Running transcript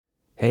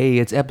Hey,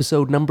 it's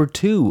episode number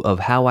 2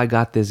 of How I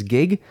Got This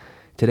Gig.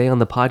 Today on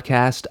the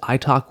podcast, I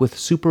talk with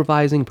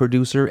supervising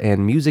producer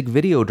and music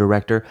video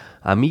director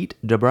Amit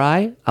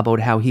Dabrai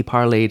about how he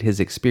parlayed his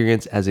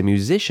experience as a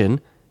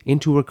musician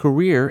into a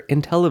career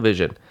in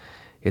television.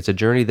 It's a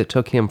journey that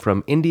took him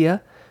from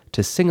India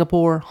to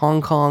Singapore,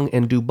 Hong Kong,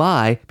 and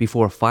Dubai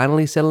before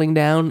finally settling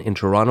down in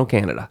Toronto,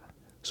 Canada.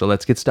 So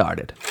let's get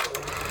started.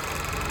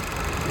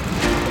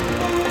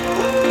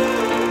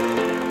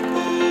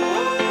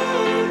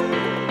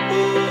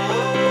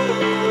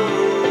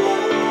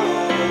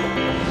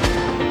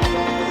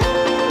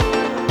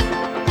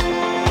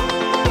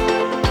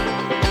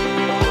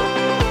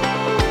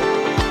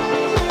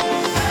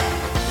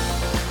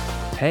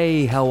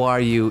 Hey, how are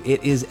you?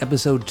 It is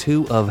episode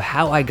 2 of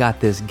How I Got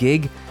This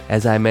Gig.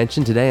 As I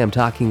mentioned, today I'm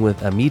talking with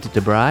Amit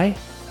Dabrai.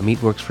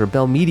 Amit works for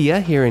Bell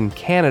Media here in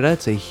Canada.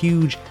 It's a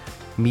huge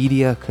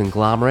media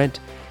conglomerate,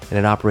 and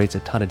it operates a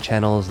ton of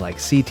channels like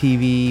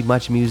CTV,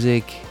 Much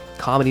Music,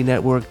 Comedy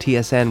Network,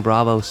 TSN,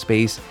 Bravo,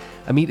 Space.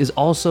 Amit is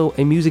also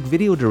a music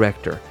video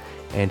director,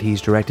 and he's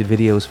directed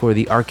videos for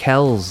the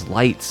Arkells,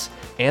 Lights,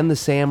 and the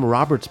Sam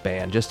Roberts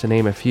Band, just to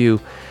name a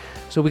few.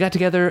 So we got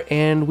together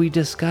and we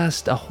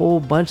discussed a whole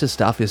bunch of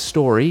stuff, his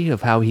story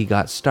of how he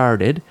got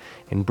started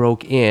and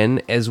broke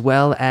in, as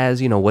well as,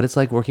 what it's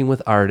like working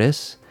with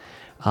artists.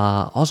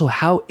 Also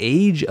how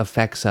age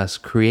affects us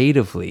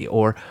creatively,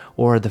 or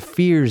the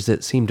fears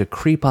that seem to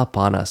creep up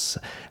on us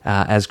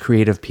as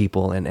creative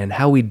people, and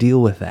how we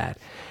deal with that.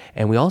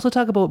 And we also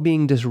talk about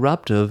being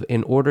disruptive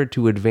in order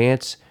to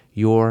advance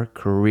your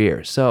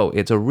career. So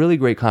it's a really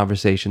great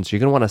conversation, so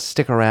you're going to want to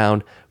stick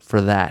around for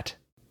that.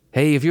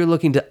 Hey, if you're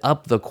looking to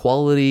up the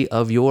quality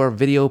of your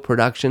video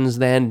productions,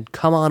 then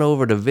come on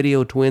over to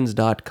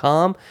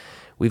videotwins.com.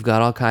 We've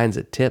got all kinds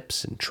of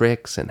tips and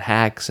tricks and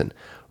hacks and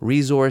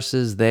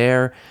resources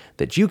there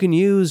that you can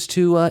use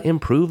to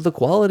improve the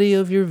quality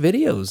of your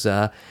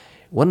videos.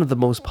 One of the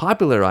most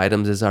popular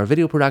items is our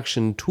video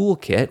production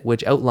toolkit,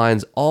 which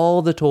outlines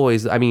all the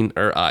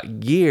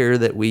gear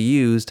that we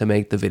use to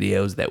make the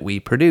videos that we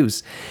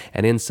produce.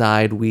 And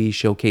inside we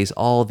showcase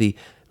all the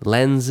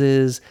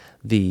lenses,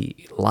 the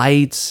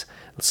lights,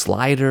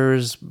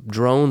 sliders,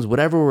 drones,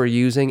 whatever we're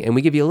using, and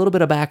we give you a little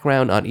bit of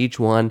background on each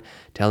one,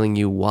 telling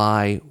you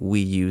why we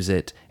use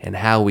it and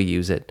how we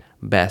use it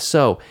best.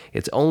 So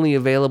it's only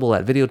available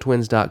at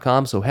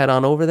videotwins.com, so head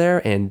on over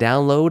there and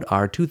download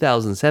our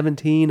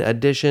 2017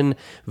 edition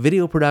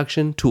video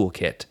production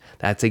toolkit.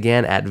 That's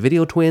again at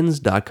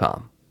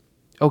videotwins.com.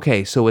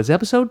 Okay, so it's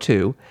episode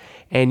 2,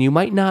 and you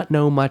might not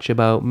know much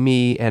about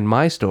me and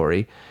my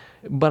story,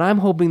 but I'm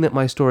hoping that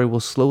my story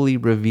will slowly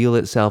reveal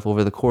itself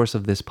over the course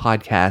of this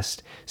podcast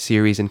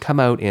series and come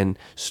out in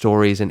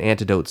stories and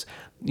anecdotes,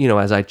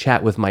 as I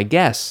chat with my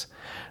guests.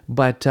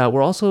 But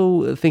we're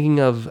also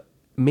thinking of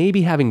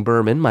maybe having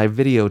Berman, my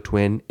video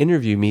twin,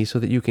 interview me so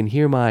that you can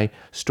hear my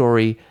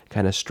story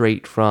kind of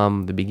straight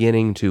from the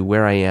beginning to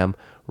where I am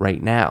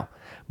right now.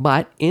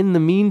 But in the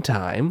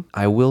meantime,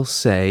 I will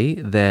say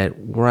that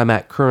where I'm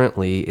at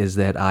currently is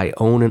that I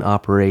own and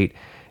operate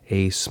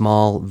a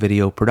small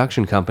video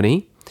production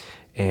company.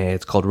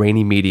 It's called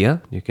Rainy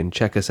Media. You can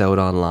check us out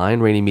online,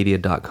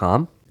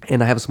 rainymedia.com.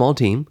 And I have a small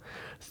team,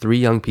 3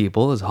 young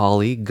people, is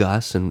Holly,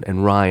 Gus,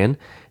 and Ryan,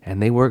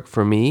 and they work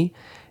for me.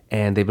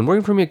 And they've been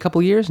working for me a couple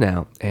years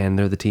now, and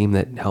they're the team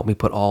that helped me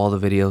put all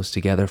the videos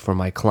together for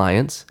my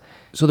clients.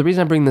 So the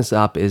reason I bring this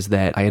up is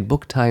that I had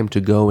booked time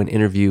to go and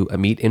interview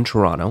Amit in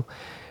Toronto,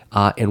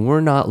 and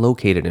we're not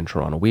located in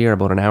Toronto. We are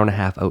about an hour and a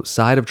half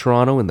outside of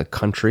Toronto in the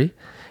country.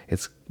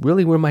 It's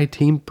really where my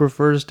team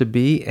prefers to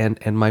be, and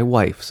my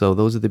wife. So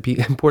those are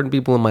the important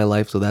people in my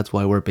life, so that's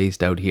why we're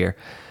based out here.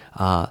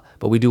 But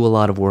we do a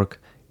lot of work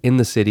in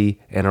the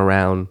city and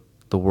around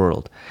the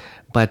world.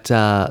 But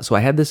so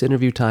I had this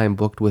interview time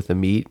booked with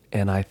Amit,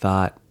 and I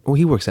thought,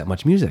 he works at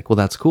Much Music. Well,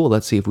 that's cool.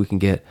 Let's see if we can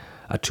get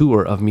a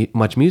tour of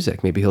Much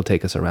Music. Maybe he'll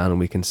take us around and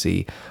we can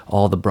see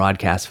all the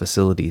broadcast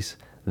facilities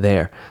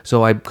there.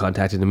 So I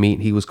contacted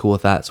Amit. He was cool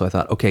with that. So I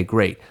thought, okay,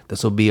 great.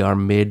 This will be our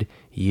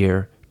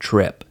mid-year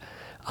trip.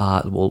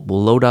 We'll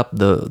load up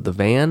the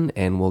van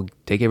and we'll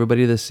take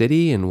everybody to the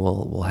city, and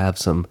we'll have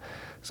some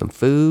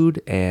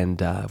food,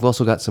 and I've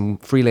also got some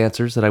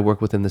freelancers that I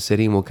work with in the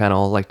city, and we'll kind of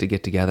all like to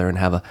get together and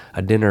have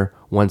a dinner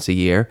once a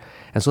year.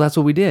 And so that's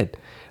what we did.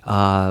 We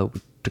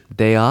took the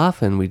day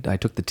off, and I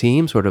took the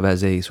team sort of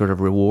as a sort of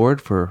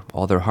reward for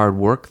all their hard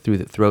work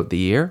throughout the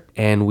year,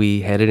 and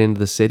we headed into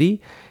the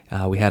city.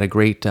 We had a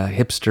great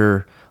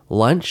hipster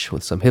lunch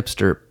with some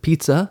hipster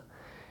pizza.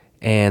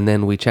 And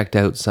then we checked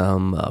out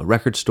some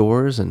record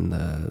stores, and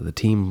the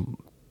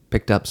team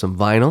picked up some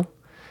vinyl.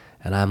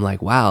 And I'm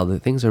like, wow, the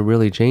things are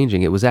really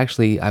changing. It was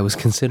actually, I was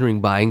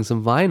considering buying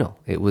some vinyl.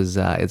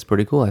 It's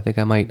pretty cool. I think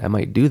I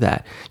might do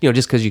that.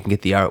 Just because you can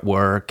get the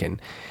artwork and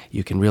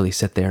you can really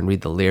sit there and read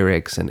the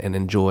lyrics and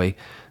enjoy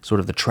sort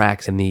of the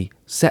tracks in the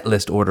set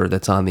list order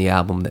that's on the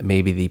album that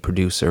maybe the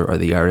producer or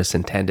the artist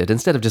intended,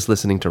 instead of just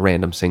listening to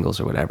random singles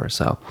or whatever.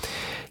 So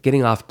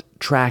getting off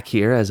track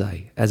here as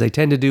I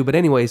tend to do. But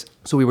anyways,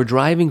 so we were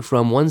driving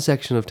from one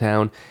section of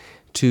town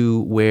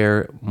to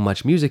where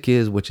Much Music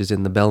is, which is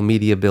in the Bell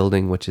Media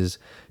building, which is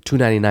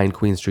 299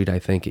 Queen Street, I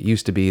think. It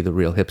used to be the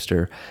real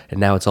hipster, and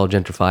now it's all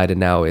gentrified, and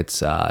now it's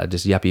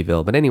just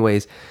Yuppieville. But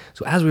anyways,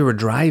 so as we were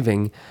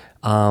driving,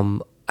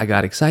 I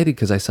got excited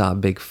because I saw a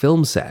big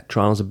film set.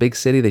 Toronto's a big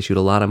city. They shoot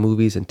a lot of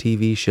movies and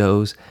TV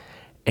shows.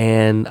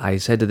 And I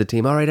said to the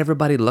team, all right,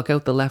 everybody, look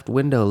out the left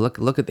window.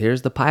 Look at,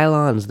 here's the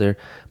pylons.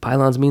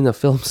 Pylons mean the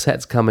film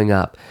set's coming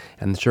up.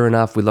 And sure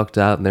enough, we looked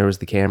out and there was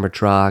the camera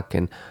truck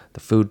and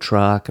the food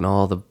truck and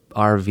all the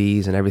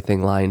RVs and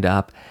everything lined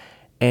up.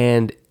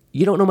 And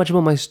you don't know much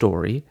about my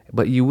story,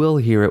 but you will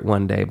hear it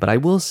one day. But I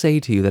will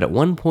say to you that at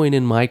one point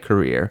in my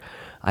career,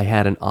 I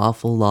had an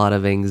awful lot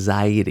of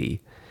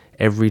anxiety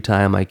every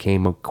time I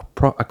came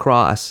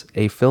across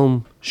a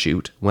film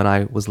shoot when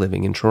I was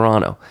living in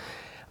Toronto.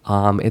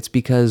 It's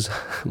because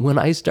when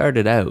I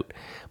started out,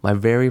 my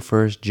very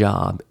first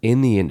job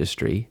in the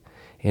industry,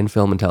 in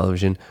film and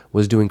television,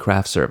 was doing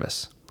craft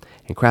service.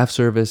 And craft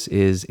service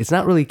it's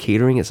not really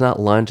catering, it's not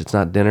lunch, it's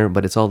not dinner,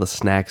 but it's all the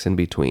snacks in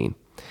between.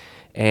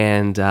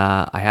 And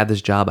I had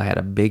this job, I had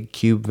a big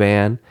cube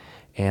van,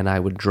 and I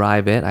would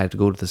drive it. I had to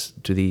go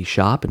to the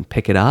shop and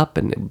pick it up,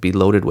 and it'd be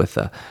loaded with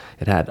it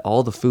had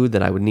all the food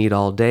that I would need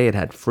all day. It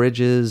had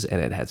fridges,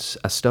 and it had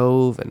a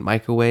stove and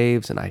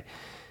microwaves, and I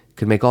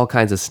could make all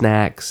kinds of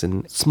snacks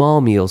and small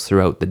meals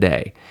throughout the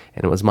day.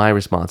 And it was my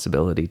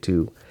responsibility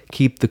to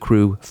keep the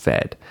crew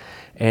fed.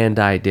 And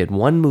I did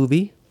one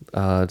movie,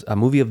 a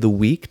movie of the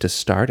week to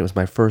start. It was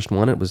my first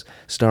one. It was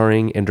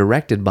starring and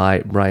directed by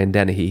Brian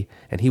Dennehy,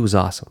 and he was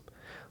awesome.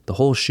 The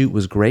whole shoot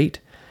was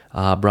great.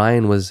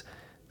 Brian was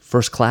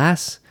first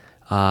class.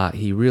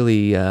 He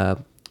really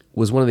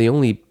was one of the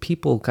only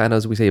people, kind of,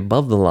 as we say,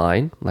 above the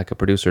line, like a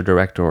producer,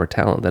 director, or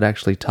talent, that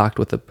actually talked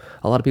with a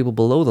lot of people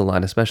below the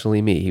line,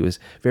 especially me. He was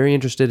very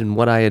interested in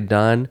what I had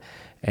done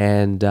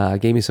and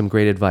gave me some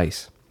great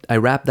advice. I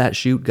wrapped that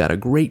shoot, got a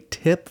great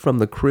tip from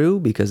the crew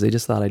because they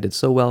just thought I did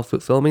so well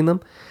filming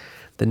them.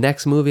 The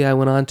next movie I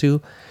went on to,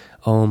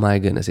 oh my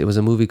goodness, it was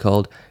a movie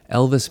called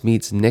Elvis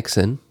Meets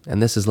Nixon, and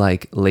this is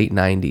like late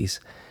 90s.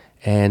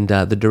 And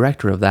the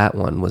director of that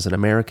one was an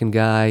American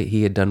guy.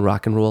 He had done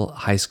Rock and Roll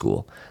High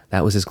School.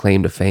 That was his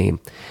claim to fame.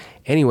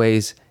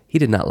 Anyways, he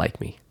did not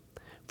like me.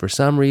 For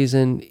some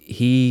reason,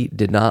 he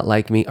did not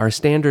like me. Our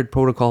standard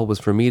protocol was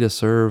for me to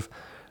serve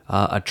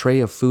a tray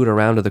of food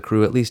around to the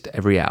crew at least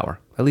every hour.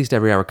 At least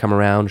every hour, come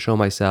around, show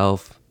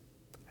myself,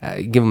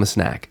 give him a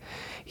snack.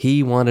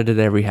 He wanted it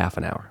every half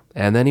an hour.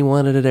 And then he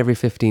wanted it every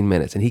 15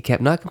 minutes. And he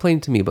kept not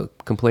complaining to me,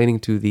 but complaining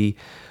to the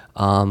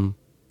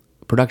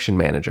production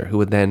manager, who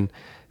would then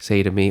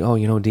say to me, oh,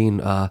 Dean,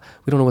 we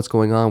don't know what's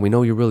going on. We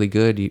know you're really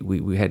good.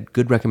 We had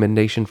good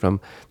recommendation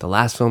from the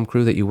last film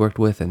crew that you worked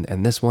with,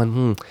 and this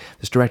one,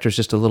 this director's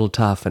just a little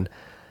tough, and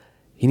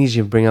he needs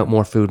you to bring out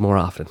more food more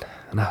often.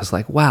 And I was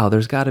like, wow,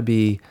 there's got to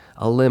be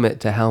a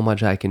limit to how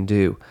much I can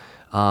do.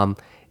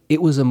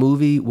 It was a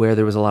movie where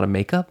there was a lot of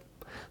makeup,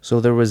 so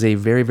there was a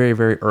very, very,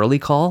 very early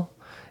call,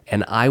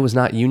 and I was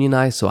not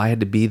unionized, so I had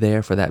to be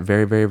there for that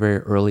very, very, very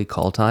early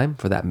call time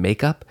for that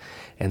makeup.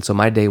 And so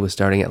my day was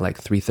starting at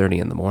like 3:30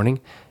 in the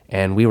morning,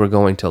 and we were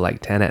going till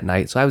like 10 at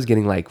night. So I was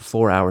getting like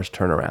 4 hours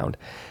turnaround.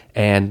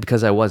 And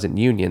because I wasn't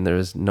union, there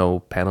was no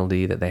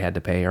penalty that they had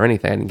to pay or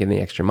anything. I didn't get any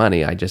extra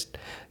money. I just,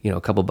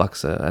 a couple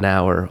bucks an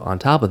hour on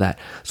top of that.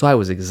 So I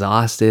was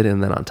exhausted.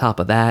 And then on top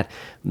of that,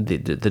 the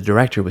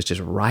director was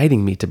just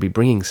riding me to be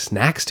bringing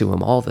snacks to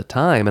him all the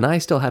time. And I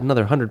still had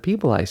another 100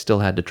 people I still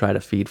had to try to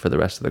feed for the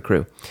rest of the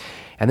crew.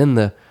 And then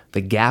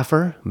the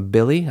gaffer,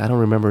 Billy, I don't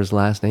remember his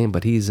last name,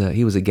 but he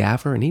was a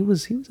gaffer, and he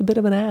was a bit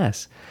of an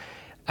ass.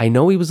 I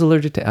know he was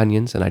allergic to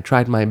onions, and I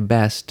tried my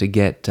best to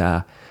get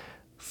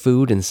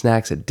food and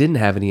snacks that didn't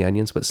have any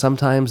onions, but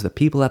sometimes the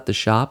people at the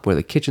shop where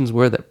the kitchens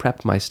were that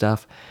prepped my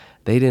stuff,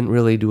 they didn't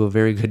really do a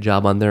very good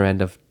job on their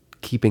end of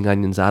keeping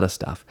onions out of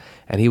stuff.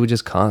 And he would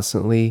just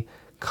constantly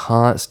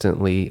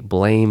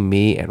blame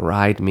me and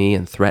ride me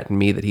and threaten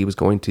me that he was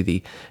going to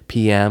the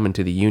PM and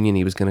to the union.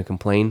 He was going to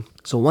complain.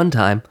 So one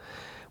time,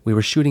 we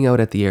were shooting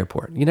out at the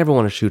airport. You never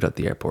want to shoot at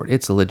the airport.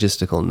 It's a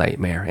logistical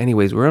nightmare.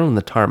 Anyways, we were on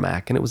the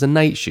tarmac, and it was a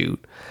night shoot.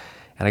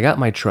 And I got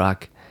my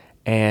truck,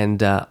 and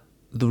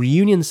the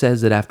union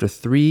says that after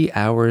 3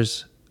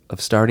 hours of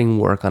starting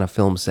work on a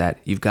film set,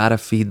 you've got to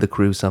feed the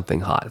crew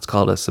something hot. It's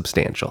called a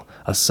substantial,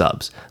 a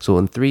subs. So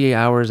in 3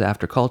 hours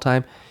after call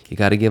time, you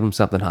got to give them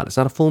something hot. It's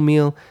not a full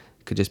meal.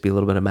 It could just be a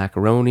little bit of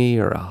macaroni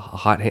or a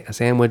hot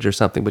sandwich or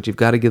something, but you've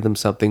got to give them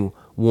something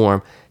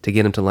warm to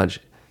get them to lunch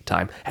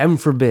time. Heaven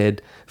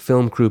forbid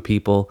film crew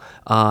people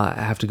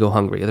have to go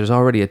hungry. There's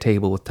already a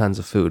table with tons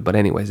of food, but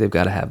anyways, they've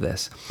got to have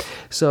this.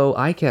 So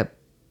I kept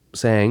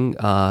saying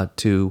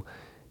to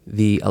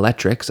the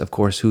electrics, of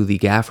course, who the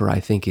gaffer I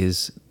think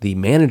is the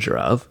manager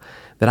of,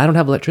 that I don't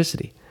have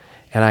electricity.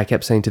 And I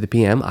kept saying to the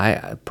PM,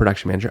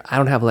 production manager, I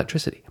don't have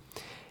electricity.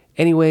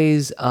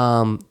 Anyways,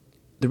 the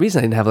reason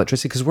I didn't have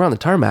electricity because we're on the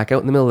tarmac out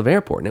in the middle of the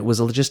airport, and it was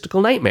a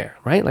logistical nightmare,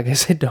 right? Like I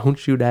said, don't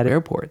shoot at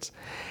airports.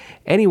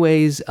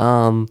 Anyways,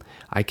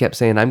 I kept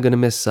saying, I'm going to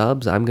miss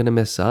subs.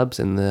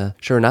 And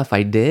sure enough,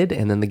 I did.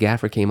 And then the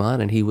gaffer came on,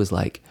 and he was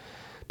like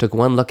took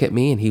one look at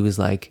me and he was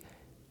like,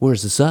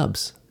 "Where's the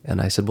subs?"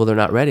 And I said, "Well, they're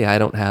not ready. I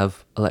don't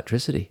have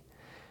electricity."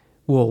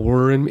 Well,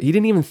 he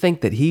didn't even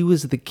think that he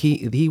was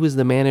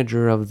the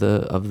manager of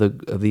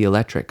the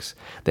electrics,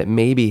 that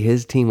maybe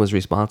his team was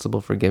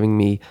responsible for giving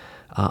me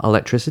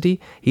electricity.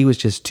 He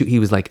was he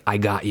was like, I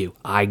got you.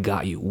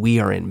 We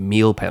are in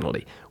meal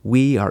penalty.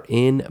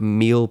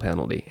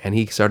 And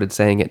he started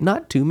saying it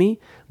not to me,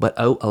 but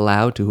out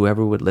aloud to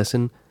whoever would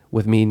listen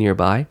with me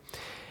nearby.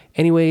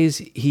 Anyways,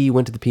 he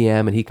went to the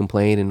PM and he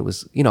complained, and it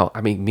was,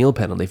 meal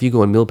penalty. If you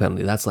go in meal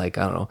penalty, that's like,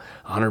 I don't know,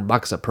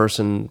 $100 a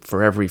person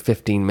for every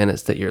 15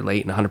 minutes that you're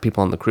late and 100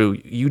 people on the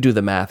crew. You do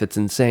the math, it's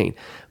insane.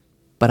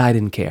 But I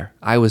didn't care.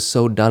 I was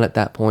so done at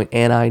that point,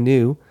 and I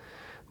knew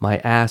my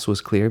ass was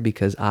clear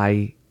because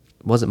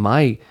wasn't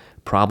my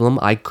problem.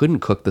 I couldn't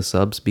cook the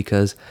subs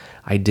because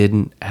I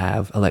didn't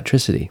have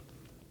electricity.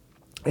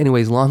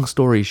 Anyways, long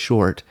story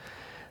short,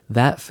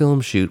 that film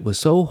shoot was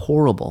so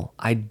horrible,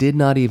 I did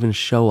not even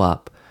show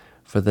up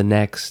for the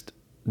next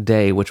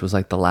day, which was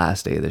like the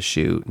last day of the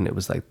shoot, and it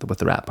was like with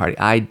the wrap party.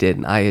 I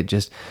didn't. I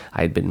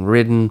had been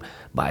ridden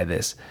by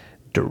this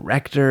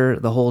director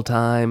the whole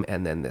time,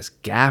 and then this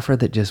gaffer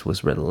that just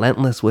was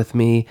relentless with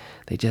me.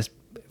 They just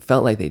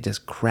felt like they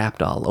just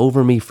crapped all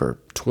over me for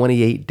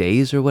 28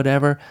 days or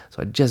whatever.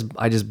 So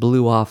I just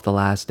blew off the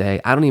last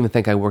day. I don't even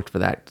think I worked for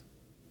that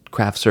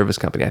craft service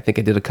company. I think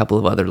I did a couple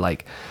of other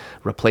like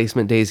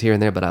replacement days here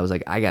and there, but I was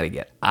like, I got to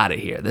get out of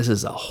here. This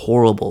is a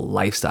horrible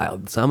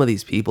lifestyle. Some of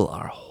these people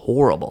are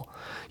horrible.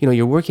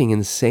 You're working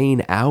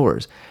insane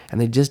hours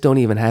and they just don't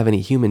even have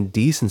any human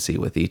decency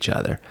with each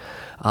other.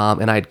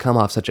 And I'd come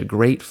off such a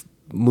great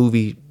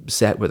movie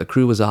set where the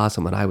crew was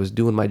awesome and I was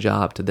doing my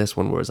job, to this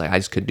one where it was like I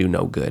just could do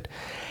no good.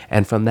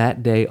 And from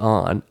that day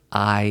on,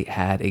 I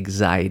had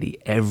anxiety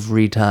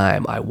every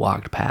time I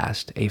walked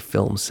past a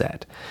film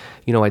set.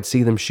 I'd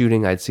see them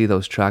shooting, I'd see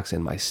those trucks,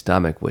 and my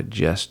stomach would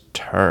just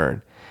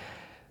turn.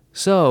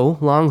 So,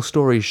 long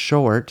story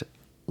short,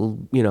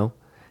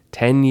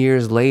 10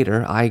 years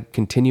later, I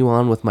continue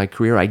on with my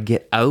career. I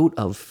get out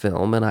of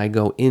film and I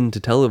go into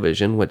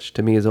television, which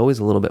to me is always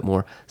a little bit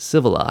more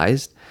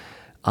civilized.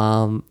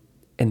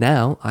 And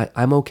now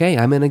I'm okay.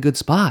 I'm in a good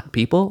spot,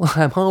 people.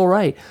 I'm all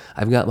right.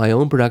 I've got my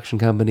own production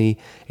company.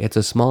 It's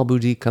a small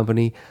boutique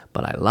company,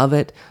 but I love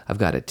it. I've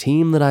got a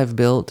team that I've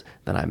built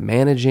that I'm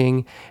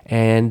managing,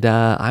 and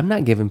I'm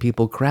not giving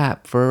people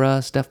crap for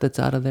stuff that's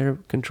out of their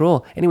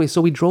control. Anyway,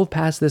 so we drove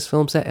past this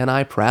film set, and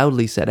I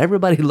proudly said,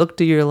 everybody look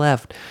to your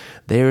left.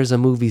 There's a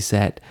movie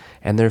set,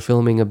 and they're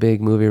filming a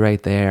big movie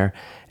right there,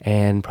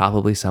 and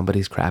probably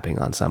somebody's crapping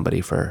on somebody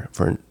for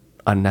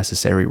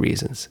unnecessary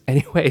reasons.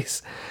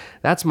 Anyways,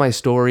 that's my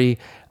story.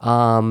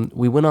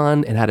 We went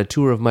on and had a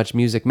tour of Much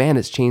Music. Man,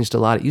 it's changed a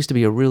lot. It used to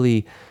be a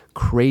really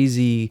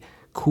crazy,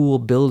 cool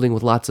building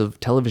with lots of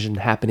television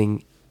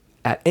happening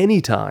at any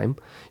time,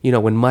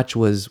 when Much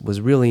was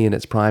really in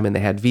its prime and they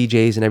had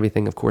VJs and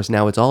everything. Of course,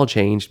 now it's all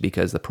changed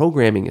because the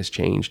programming has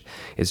changed.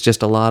 It's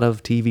just a lot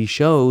of TV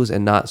shows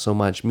and not so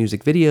much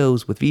music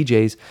videos with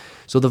VJs.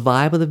 So the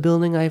vibe of the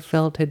building, I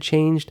felt, had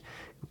changed,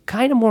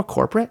 kind of more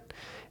corporate.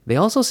 They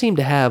also seem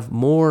to have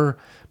more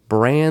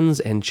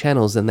brands and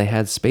channels than they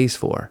had space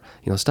for.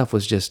 Stuff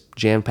was just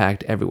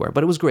jam-packed everywhere.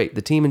 But it was great.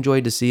 The team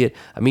enjoyed to see it.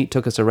 Amit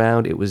took us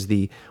around. It was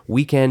the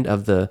weekend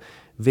of the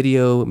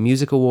Video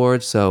Music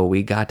Awards, so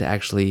we got to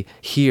actually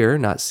hear,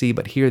 not see,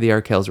 but hear the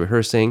Arkells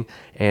rehearsing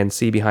and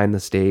see behind the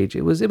stage.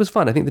 It was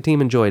fun. I think the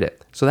team enjoyed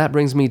it. So that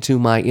brings me to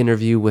my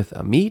interview with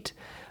Amit.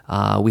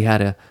 We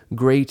had a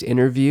great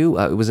interview.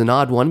 It was an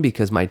odd one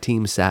because my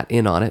team sat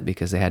in on it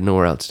because they had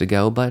nowhere else to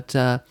go. But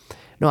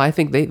no, I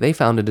think they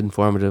found it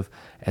informative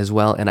as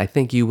well, and I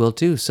think you will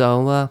too.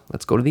 So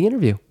let's go to the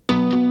interview.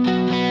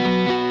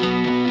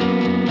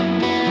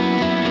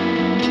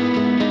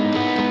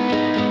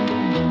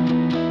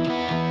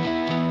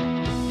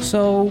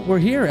 So we're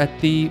here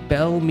at the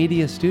Bell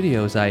Media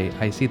Studios.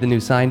 I see the new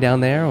sign down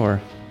there, or?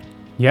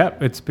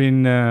 Yep, it's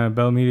been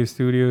Bell Media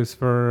Studios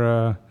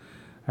for,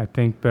 I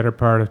think, better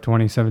part of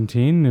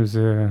 2017. It was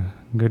a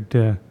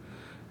good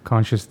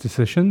conscious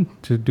decision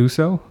to do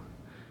so.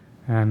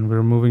 And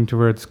we're moving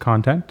towards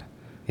content.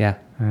 Yeah.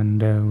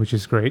 And which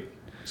is great.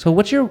 So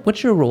what's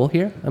your role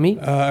here,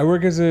 Amit? I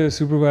work as a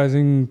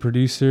supervising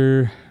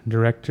producer,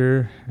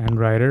 director, and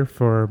writer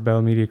for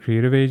Bell Media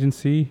Creative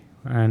Agency.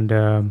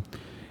 And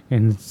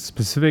in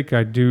specific,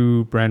 I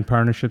do brand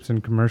partnerships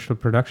and commercial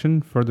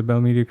production for the Bell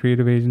Media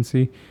Creative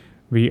Agency.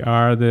 We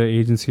are the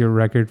agency of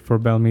record for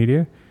Bell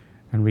Media,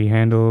 and we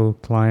handle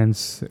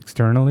clients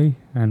externally,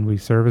 and we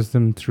service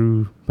them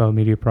through Bell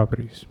Media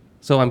properties.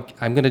 So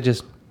I'm going to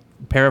just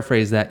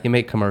paraphrase that. You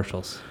make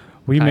commercials.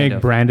 We make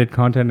branded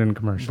content and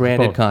commercials.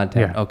 Branded both.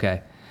 content, yeah.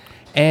 Okay.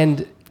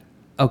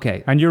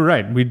 And you're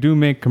right. We do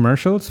make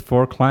commercials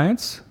for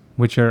clients,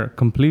 which are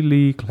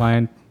completely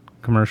client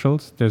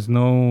commercials. There's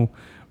no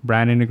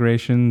brand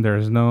integration.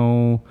 There's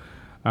no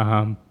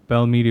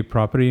Bell Media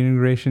property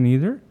integration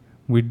either.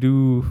 We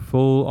do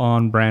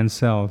full-on brand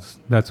sales.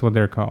 That's what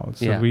they're called.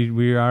 So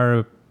we are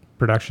a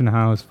production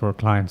house for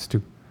clients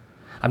too.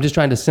 I'm just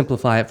trying to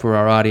simplify it for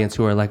our audience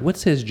who are like,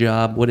 what's his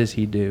job? What does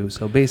he do?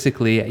 So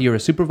basically, you're a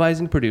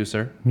supervising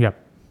producer.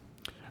 Yep.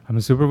 I'm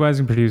a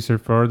supervising producer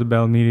for the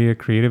Bell Media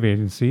Creative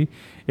Agency.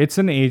 It's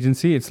an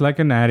agency. It's like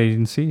an ad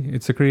agency.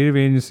 It's a creative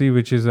agency,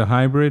 which is a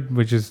hybrid,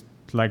 which is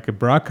like a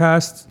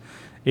broadcast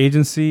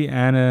agency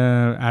and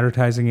a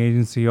advertising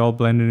agency all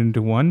blended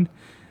into one.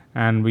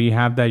 And we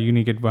have that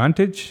unique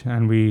advantage.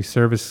 And we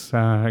service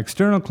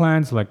external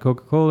clients like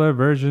Coca-Cola,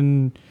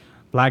 Virgin,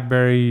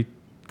 BlackBerry,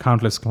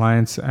 countless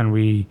clients. And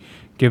we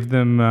give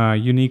them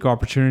unique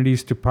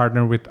opportunities to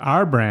partner with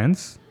our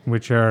brands,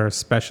 which are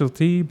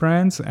specialty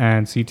brands,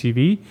 and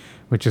CTV,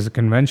 which is a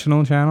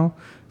conventional channel.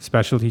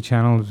 Specialty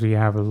channels, we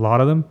have a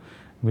lot of them.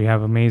 We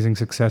have amazing,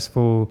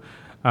 successful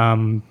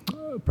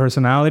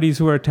personalities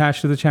who are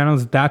attached to the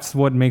channels. That's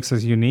what makes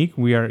us unique.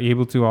 We are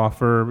able to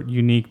offer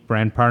unique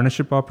brand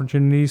partnership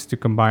opportunities to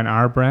combine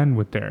our brand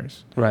with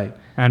theirs. Right.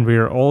 And we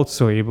are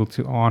also able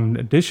to, in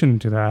addition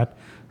to that,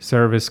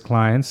 service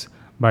clients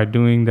by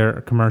doing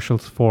their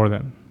commercials for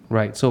them.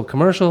 Right. So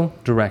commercial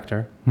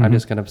director, I'm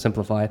just going to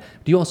simplify it.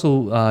 Do you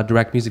also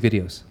direct music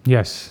videos?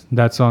 Yes,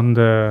 that's on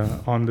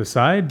the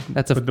side.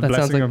 With the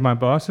blessing like, of my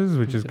bosses,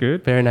 which is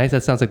good. Very nice.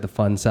 That sounds like the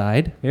fun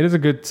side. It is a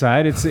good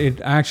side.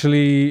 It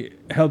actually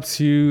helps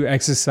you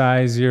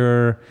exercise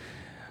your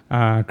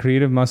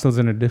creative muscles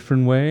in a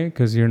different way,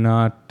 because you're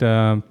not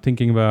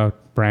thinking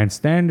about brand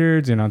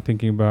standards. You're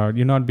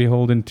not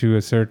beholden to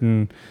a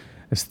certain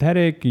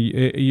aesthetic.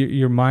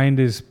 Your mind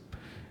is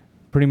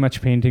pretty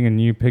much painting a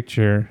new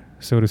picture,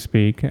 so to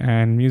speak.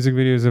 And music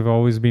videos have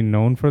always been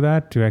known for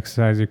that, to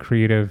exercise your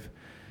creative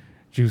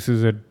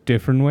juices a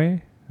different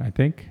way, I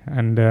think.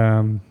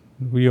 And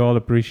we all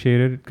appreciate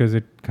it because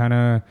it kind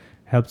of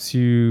helps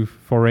you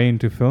foray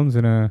into films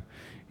in a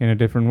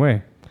different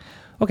way.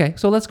 Okay,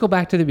 so let's go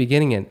back to the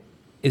beginning. And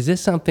is this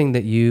something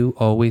that you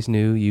always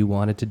knew you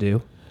wanted to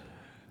do?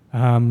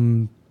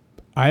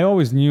 I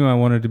always knew I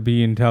wanted to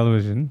be in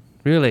television.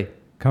 Really?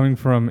 Coming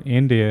from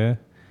India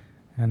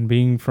and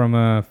being from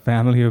a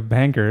family of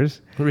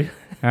bankers,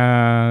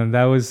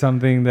 that was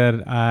something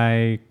that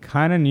I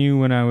kind of knew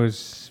when I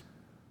was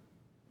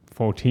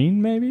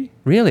 14, maybe.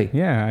 Really?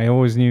 Yeah, I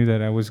always knew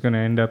that I was going to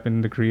end up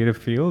in the creative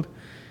field.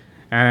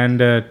 And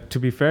to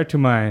be fair to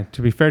my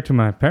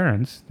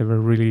parents, they were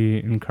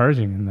really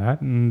encouraging in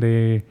that, and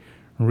they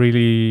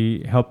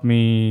really helped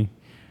me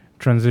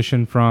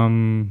transition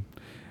from,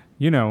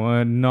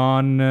 a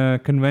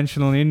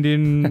non-conventional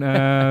Indian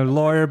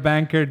lawyer,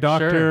 banker,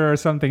 doctor, or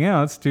something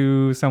else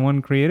to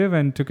someone creative,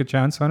 and took a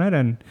chance on it.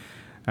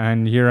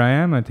 And here I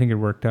am. I think it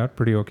worked out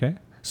pretty okay.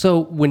 So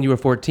when you were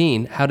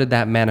 14, how did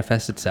that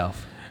manifest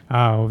itself?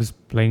 I was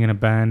playing in a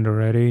band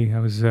already. I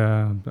was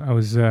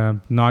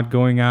not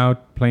going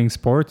out playing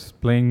sports,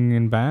 playing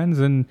in bands.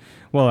 And,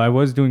 I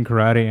was doing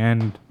karate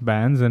and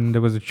bands, and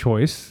there was a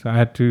choice. I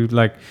had to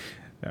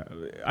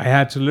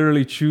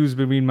literally choose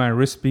between my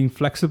wrist being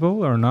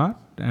flexible or not.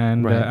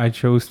 And right. I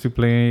chose to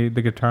play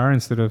the guitar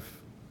instead of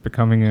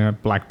becoming a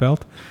black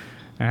belt.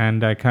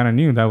 And I kind of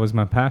knew that was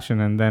my passion.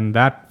 And then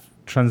that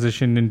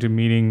transitioned into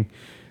meeting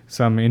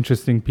some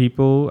interesting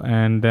people,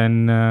 and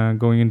then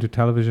going into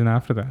television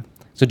after that.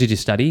 So did you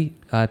study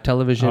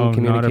television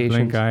communications? Not a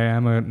blink. I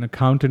am an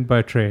accountant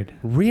by trade.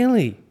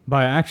 Really?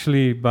 By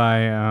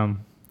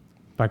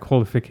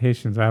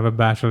qualifications. I have a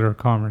Bachelor of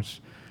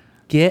Commerce.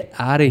 Get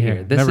out of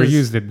here. Never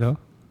used it, though.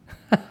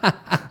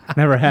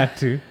 Never had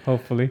to,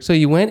 hopefully. So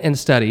you went and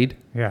studied.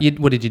 Yeah.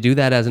 What did you do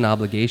that as an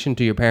obligation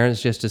to your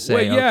parents, just to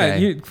say,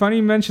 okay? Funny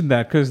you mentioned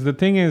that, because the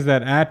thing is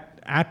that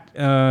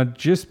at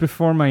just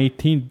before my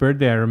 18th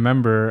birthday, I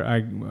remember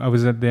I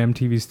was at the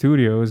MTV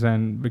studios,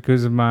 and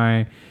because of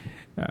my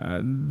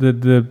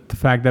the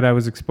fact that I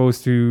was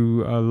exposed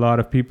to a lot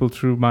of people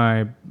through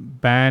my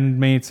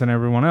bandmates and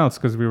everyone else,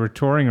 because we were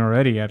touring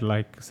already at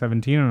like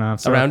 17 and a half.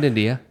 So around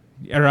India,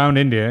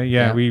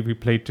 yeah. We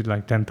played to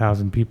like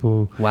 10,000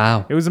 people.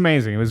 Wow. It was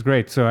amazing. It was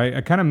great. So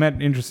I kind of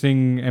met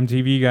interesting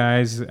MTV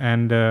guys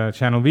and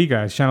Channel V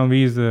guys. Channel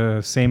V is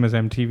the same as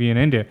MTV in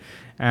India.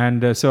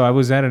 And so I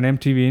was at an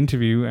MTV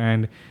interview,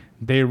 and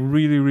they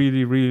really,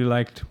 really, really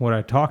liked what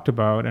I talked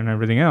about and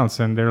everything else.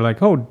 And they're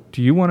like, "Oh,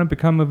 do you want to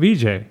become a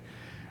VJ?"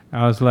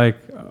 I was like,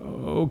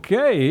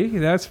 "Okay,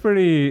 that's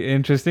pretty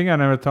interesting. I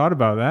never thought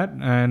about that."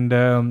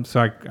 And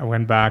so I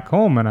went back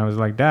home, and I was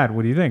like, "Dad,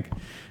 what do you think?"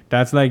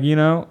 Dad's like,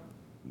 "You're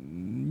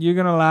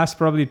going to last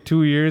probably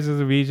 2 years as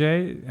a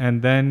VJ,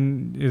 and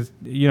then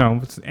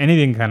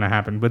anything kind of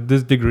happen. But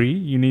this degree,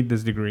 you need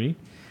this degree,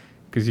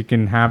 because you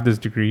can have this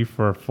degree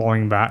for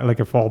falling back, like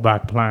a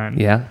fallback plan."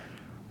 Yeah.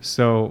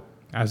 So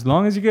as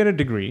long as you get a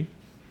degree,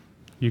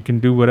 you can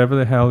do whatever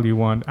the hell you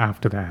want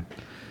after that.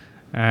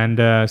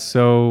 And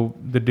so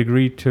the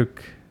degree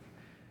took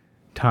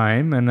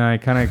time, and I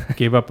kind of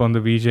gave up on the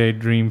VJ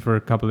dream for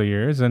a couple of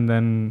years. And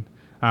then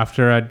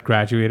after I'd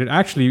graduated,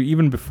 actually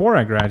even before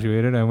I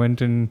graduated, I went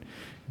and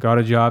got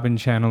a job in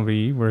Channel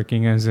V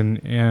working as an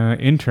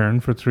intern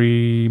for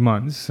 3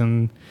 months.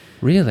 And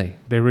really,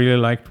 they really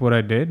liked what I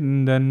did.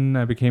 And then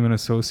I became an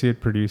associate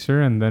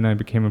producer, and then I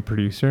became a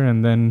producer,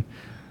 and then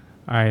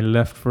I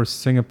left for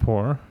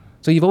Singapore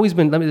So you've always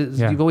been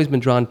Yeah. you've always been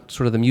drawn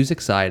sort of the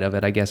music side of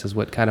it, I guess, is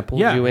what kind of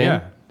pulled you in.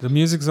 Yeah. The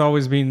music's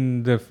always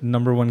been the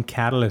number one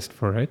catalyst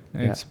for it.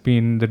 Yeah. It's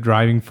been the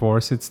driving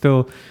force. It's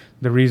still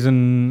the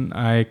reason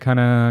I kind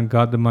of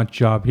got the Much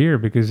job here,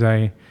 because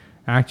I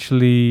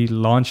actually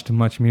launched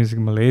Much Music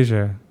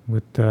Malaysia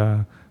with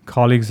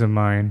colleagues of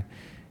mine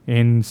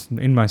in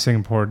my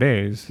Singapore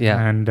days.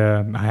 Yeah. And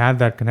I had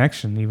that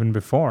connection even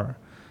before.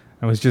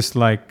 It was just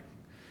like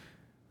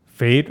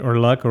fate or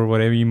luck or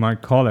whatever you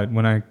might call it.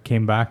 When I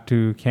came back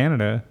to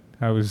Canada,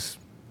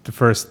 the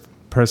first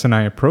person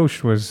I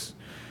approached was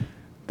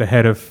the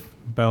head of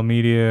Bell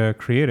Media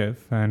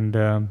Creative,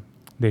 and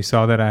they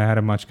saw that I had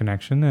a Much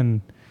connection.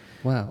 And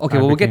Wow. Okay.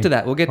 Well, we'll get to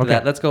that. We'll get to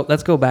that.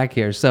 Let's go back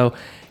here. So,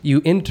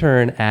 you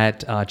intern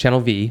at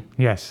Channel V,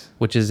 yes,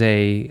 which is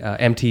a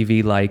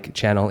MTV-like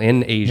channel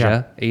in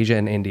Asia, Asia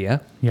and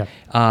India. yeah,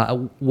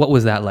 What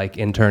was that like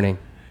interning?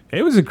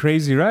 it was a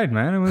crazy ride,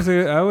 man.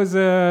 I was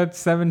a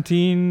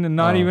 17,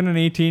 not Oh. even an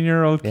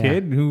 18-year-old Yeah.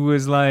 kid who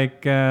was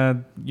like,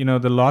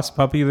 the lost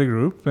puppy of the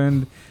group,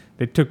 and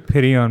they took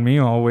pity on me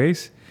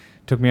always.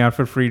 Took me out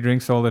for free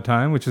drinks all the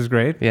time, which is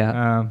great.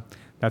 Yeah.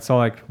 That's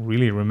all I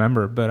really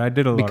remember. But I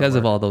did a lot Because of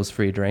of work. all those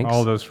free drinks.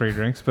 All those free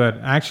drinks. But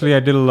actually, I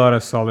did a lot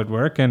of solid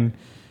work, and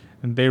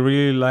they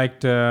really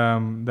liked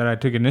that I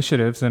took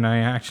initiatives, and I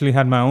actually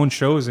had my own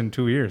shows in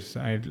 2 years.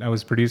 I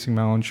was producing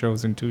my own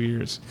shows in 2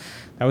 years.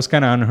 That was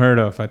kind of unheard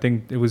of. I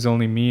think it was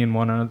only me and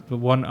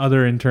one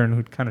other intern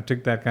who kind of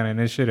took that kind of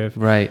initiative.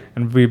 Right.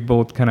 And we've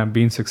both kind of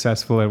been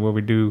successful at what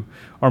we do,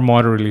 or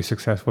moderately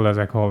successful, as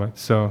I call it.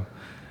 So,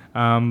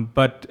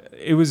 but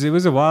it was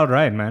a wild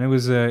ride, man. It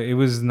was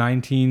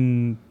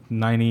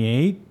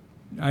 1998,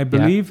 I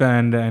believe,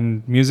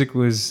 and music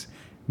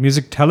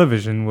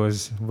television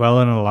was well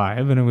and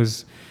alive, and it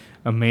was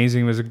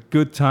amazing. It was a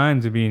good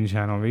time to be in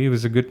Channel V. It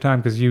was a good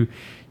time because you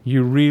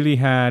really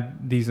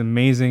had these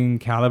amazing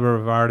caliber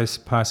of artists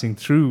passing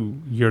through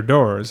your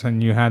doors,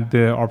 and you had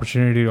the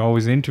opportunity to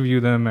always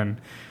interview them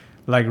and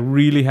like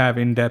really have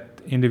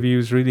in-depth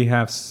interviews, really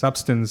have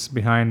substance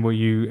behind what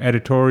you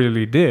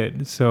editorially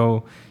did.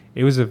 So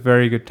it was a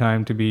very good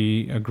time to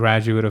be a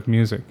graduate of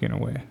music in a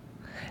way.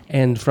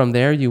 And from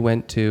there, you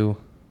went to.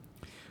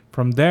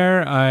 From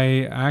there,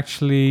 I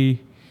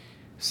actually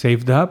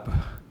saved up,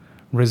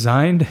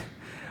 resigned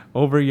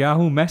over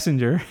Yahoo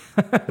Messenger.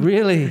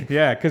 Really?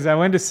 Yeah, because I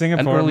went to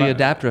Singapore. An early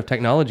adapter of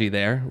technology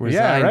there,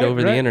 resigned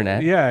over the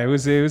internet. Yeah, it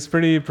was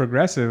pretty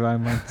progressive, I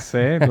might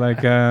say.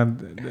 Like,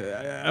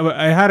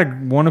 I had a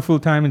wonderful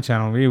time in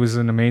Channel V. It was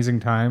an amazing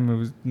time. It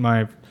was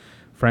my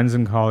friends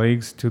and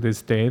colleagues to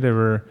this day. They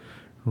were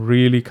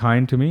really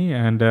kind to me,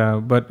 and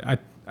but I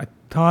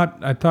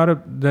thought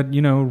that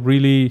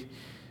really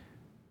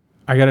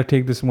I got to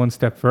take this one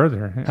step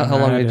further. How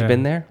long had you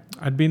been there?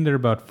 I'd been there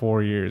about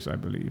 4 years, I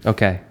believe.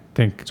 Okay.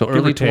 Think So give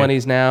early or take.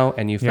 20s now,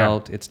 and you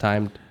felt it's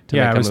time to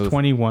make a I was move.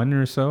 21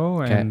 or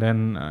so, Okay. and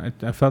then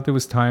I felt it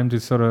was time to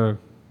sort of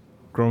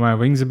grow my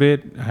wings a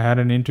bit. I had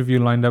an interview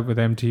lined up with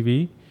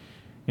MTV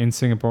in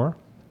Singapore,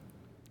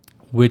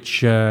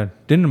 which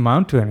didn't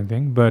amount to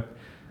anything, but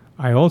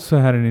I also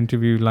had an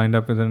interview lined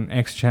up with an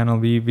ex-Channel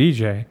V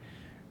VJ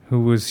who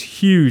was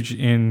huge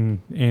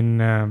in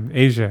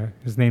Asia.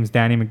 His name's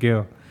Danny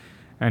McGill,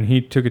 and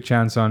he took a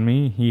chance on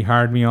me. He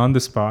hired me on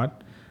the spot.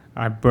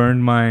 I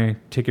burned my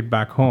ticket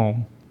back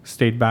home,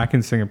 stayed back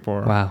in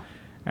Singapore. Wow.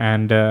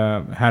 And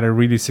had a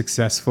really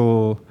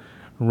successful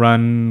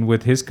run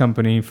with his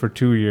company for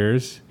 2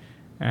 years.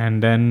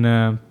 And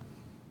then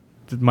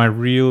my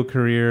real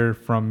career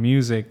from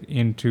music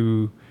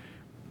into,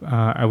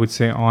 I would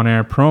say,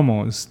 on-air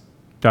promos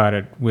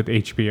started with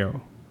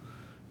HBO.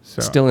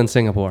 So Still in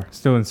Singapore.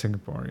 Still in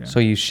Singapore, yeah. So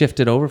you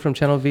shifted over from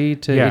Channel V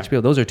to Yeah.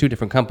 HBO. Those are two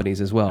different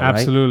companies as well, right?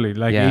 Absolutely.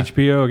 Like Yeah.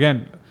 HBO,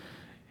 again,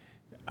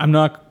 I'm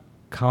not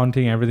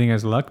counting everything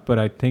as luck, but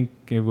I think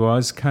it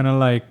was kind of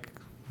like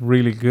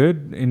really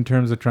good in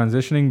terms of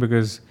transitioning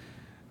because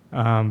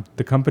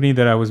the company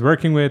that I was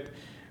working with,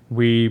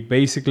 we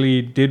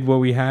basically did what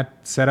we had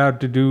set out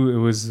to do. It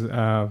was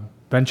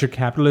venture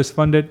capitalist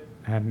funded,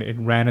 and it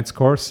ran its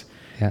course.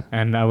 Yeah.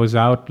 And I was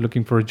out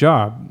looking for a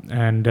job,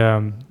 and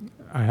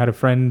I had a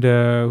friend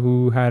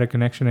who had a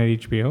connection at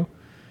HBO,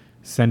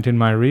 sent in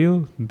my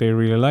reel. They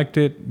really liked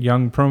it.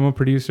 Young promo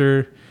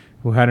producer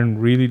who hadn't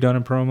really done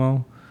a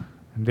promo.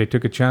 They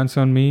took a chance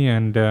on me,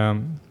 and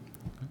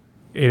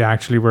it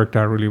actually worked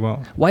out really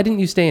well. Why didn't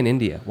you stay in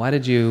India? Why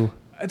did you?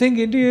 I think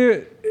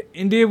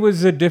India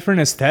was a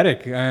different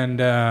aesthetic,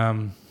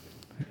 and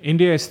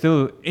India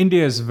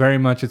is very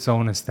much its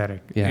own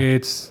aesthetic. Yeah.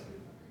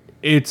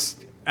 It's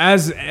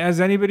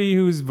as anybody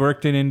who's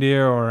worked in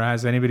India or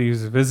as anybody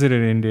who's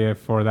visited India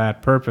for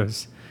that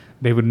purpose,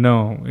 they would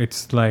know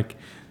it's like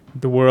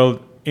the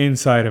world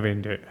inside of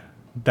India.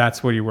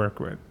 That's what you work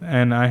with.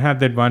 And I had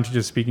the advantage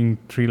of speaking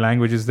 3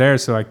 languages there,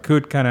 so I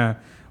could kind of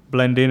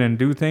blend in and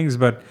do things,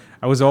 but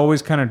I was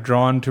always kind of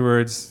drawn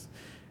towards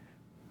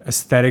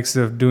aesthetics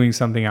of doing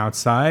something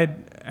outside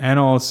and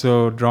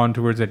also drawn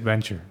towards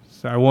adventure.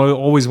 So I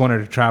always wanted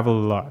to travel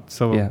a lot.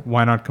 So Yeah.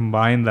 why not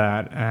combine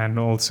that and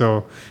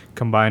also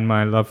combine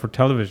my love for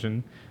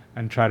television?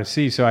 and try to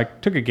see. So I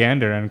took a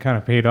gander and kind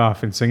of paid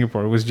off in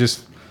Singapore. It was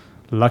just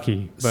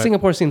lucky. But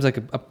Singapore seems like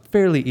a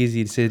fairly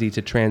easy city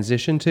to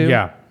transition to.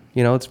 Yeah.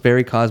 You know, it's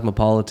very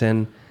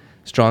cosmopolitan,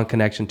 strong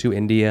connection to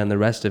India and the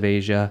rest of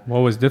Asia. What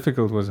was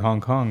difficult was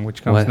Hong Kong,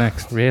 which comes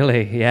next.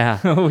 Really? Yeah.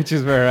 Which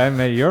is where I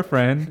met your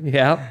friend.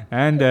 Yeah.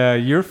 And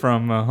you're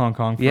from Hong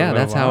Kong for a Yeah, little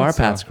that's how while, our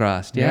so- paths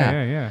crossed.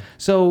 Yeah. Yeah.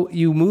 So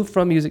you moved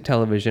from music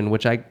television,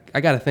 which I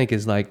got to think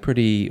is like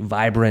pretty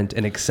vibrant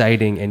and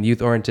exciting and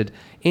youth-oriented,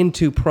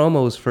 into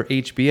promos for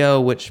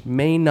HBO, which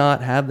may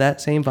not have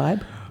that same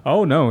vibe.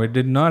 Oh no, it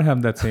did not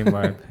have that same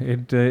vibe.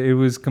 It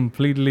was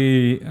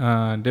completely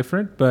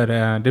different, but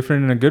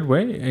different in a good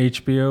way.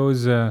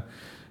 HBO's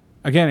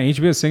again,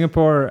 HBO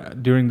Singapore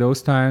during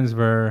those times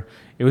where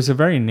it was a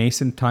very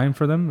nascent time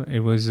for them. It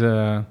was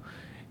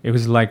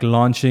like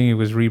launching, it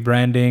was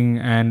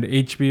rebranding, and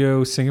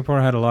HBO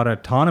Singapore had a lot of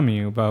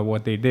autonomy about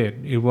what they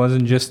did. It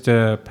wasn't just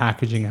a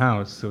packaging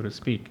house, so to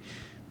speak.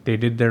 They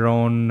did their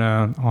own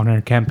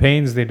on-air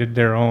campaigns. They did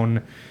their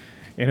own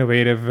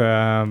innovative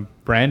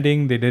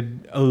branding. They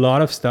did a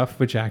lot of stuff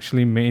which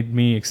actually made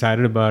me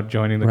excited about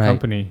joining the Right.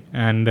 company.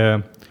 And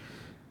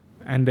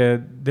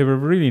they were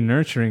really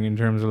nurturing in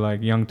terms of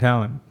like young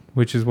talent,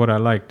 which is what I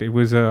liked. It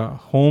was a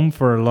home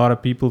for a lot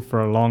of people for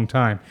a long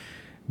time.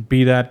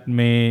 Be that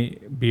may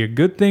be a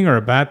good thing or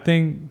a bad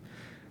thing,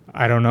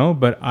 I don't know,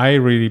 but I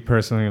really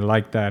personally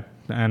liked that.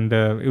 And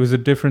it was a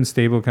different,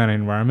 stable kind of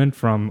environment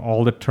from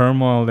all the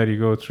turmoil that you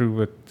go through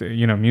with,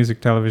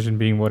 music television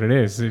being what it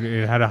is.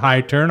 It had a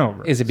high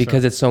turnover. Is it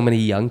because it's so many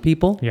young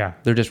people? Yeah.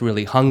 They're just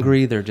really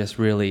hungry. They're just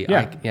really...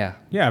 Yeah.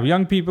 Yeah,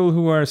 young people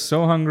who are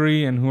so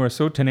hungry and who are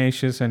so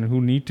tenacious and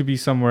who need to be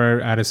somewhere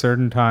at a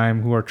certain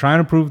time, who are trying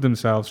to prove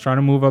themselves, trying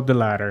to move up the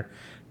ladder,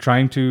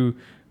 trying to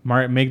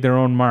make their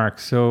own mark.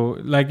 So,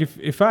 like,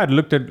 if I've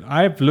looked at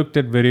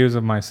videos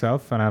of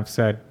myself and I've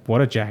said, what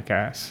a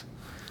jackass,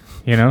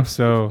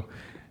 so...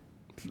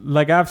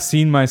 Like, I've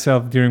seen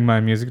myself during my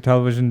music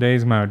television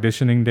days, my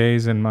auditioning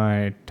days, and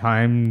my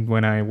time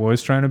when I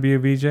was trying to be a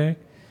VJ.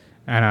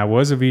 And I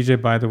was a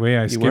VJ, by the way.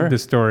 I skipped the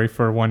story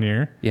for 1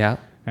 year. Yeah.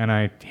 And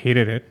I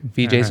hated it.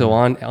 VJ, so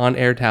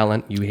on-air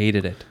talent, you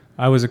hated it.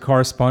 I was a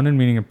correspondent,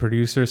 meaning a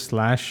producer /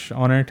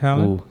 on-air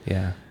talent. Ooh,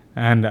 yeah.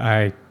 And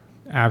I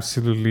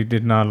absolutely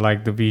did not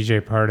like the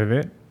VJ part of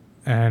it.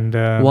 And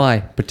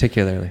Why,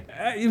 particularly?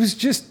 it was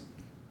just...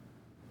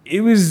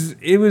 It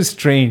was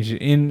strange.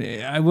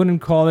 I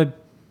wouldn't call it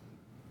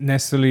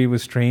necessarily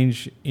was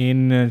strange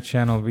in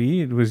Channel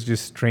V. It was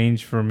just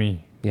strange for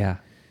me. Yeah.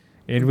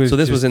 It was. So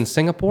this was in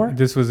Singapore?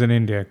 This was in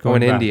India.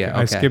 In India.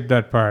 Okay. I skipped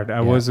that part.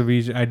 I was a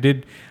VJ. I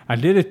did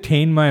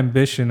attain my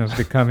ambition of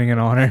becoming an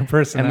on-air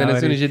personality. And then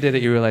as soon as you did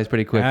it, you realized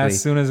pretty quickly.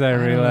 As soon as I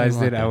realized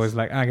want it, I this. was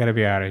like, I gotta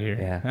be out of here.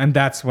 Yeah. And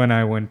that's when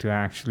I went to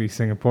actually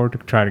Singapore to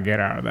try to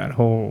get out of that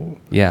whole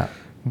Yeah.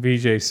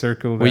 VJ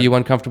circle. Were you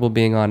uncomfortable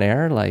being on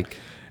air? Like...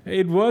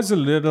 It was a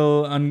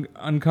little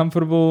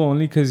uncomfortable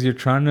only because you're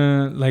trying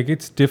to, like,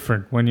 it's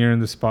different when you're in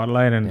the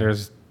spotlight and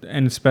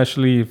and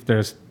especially if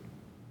there's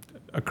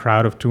a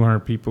crowd of 200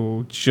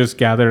 people just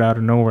gathered out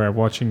of nowhere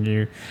watching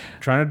you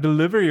trying to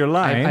deliver your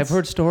lines. I've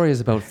heard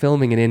stories about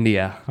filming in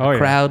India. Oh, The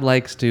crowd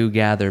likes to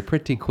gather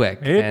pretty quick.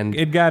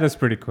 It got us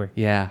pretty quick.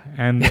 Yeah.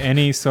 And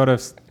any sort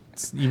of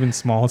even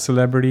small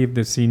celebrity, if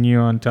they've seen you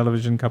on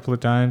television a couple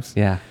of times,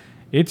 Yeah.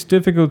 it's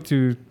difficult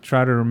to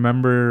try to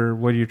remember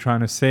what you're trying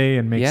to say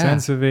and make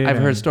sense of it. I've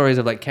heard and- stories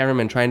of like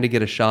cameramen trying to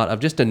get a shot of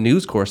just a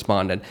news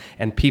correspondent,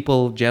 and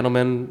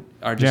gentlemen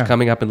are just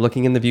coming up and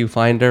looking in the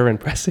viewfinder and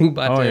pressing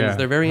buttons. yeah.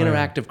 They're a very Oh, yeah.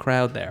 interactive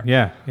crowd there.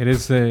 Yeah, it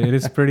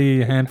is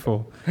pretty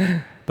handful.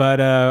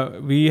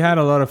 But we had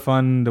a lot of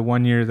fun the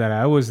 1 year that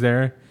I was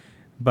there.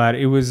 But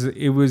it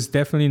was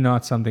definitely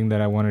not something that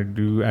I wanted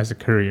to do as a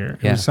career.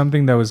 It was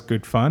something that was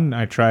good fun.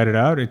 I tried it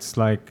out. It's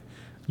like,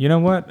 you know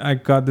what? I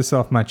got this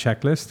off my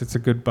checklist. It's a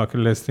good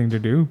bucket list thing to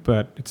do,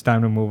 but it's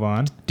time to move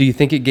on. Do you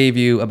think it gave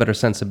you a better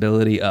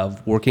sensibility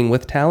of working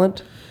with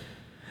talent?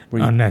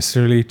 Not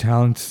necessarily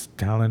talent.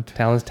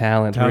 Talent's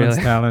Talent's really.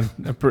 talent.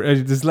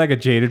 It's like a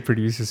jaded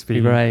producer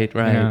speaking. Right.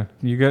 Yeah,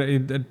 you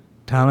got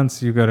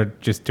talents. You got to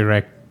just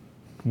direct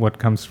what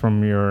comes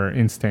from your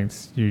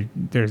instincts.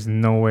 There's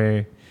no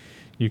way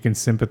you can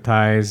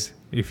sympathize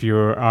if you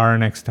are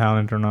an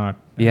ex-talent or not.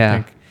 Yeah. I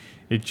think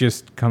it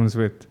just comes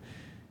with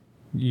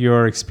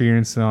your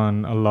experience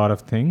on a lot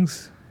of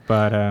things.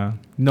 But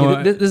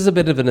This is a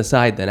bit of an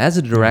aside then. As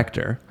a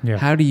director,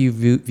 how do you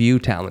view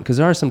talent? Because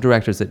there are some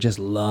directors that just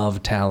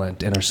love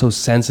talent and are so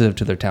sensitive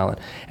to their talent.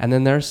 And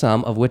then there are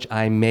some, of which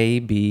I may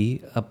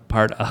be a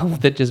part of,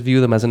 that just view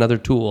them as another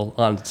tool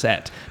on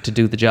set to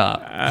do the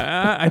job.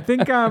 I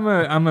think I'm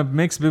a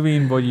mix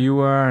between what you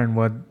are and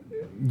what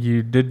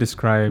you did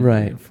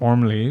describe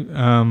formally.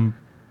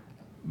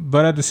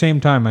 But at the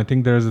same time, I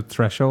think there's a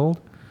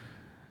threshold.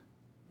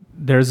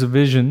 There's a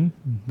vision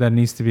that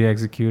needs to be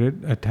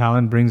executed. A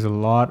talent brings a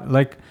lot.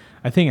 Like,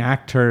 I think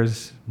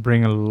actors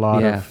bring a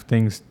lot of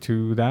things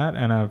to that,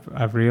 and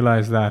I've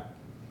realized that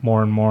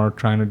more and more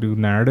trying to do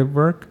narrative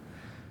work.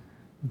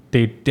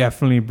 they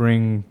definitely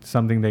bring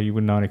something that you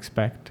would not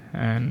expect,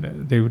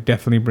 and they would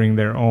definitely bring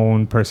their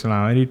own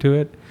personality to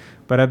it.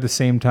 But at the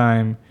same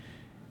time,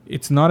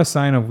 it's not a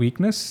sign of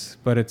weakness,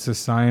 but it's a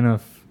sign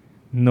of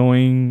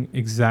knowing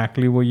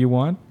exactly what you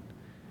want,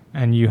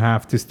 and you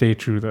have to stay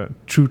true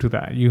to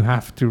that. You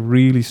have to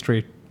really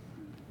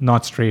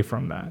not stray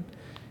from that.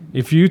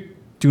 If you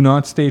do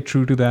not stay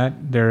true to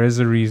that, there is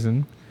a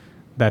reason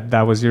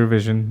that was your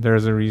vision.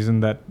 There's a reason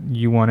that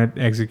you want it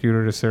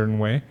executed a certain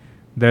way.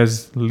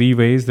 There's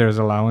leeways, there's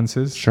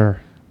allowances. Sure.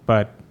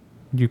 But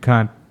you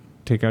can't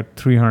take a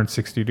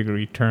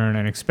 360-degree turn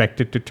and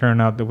expect it to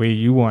turn out the way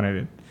you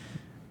wanted it.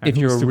 If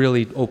you're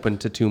really open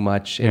to too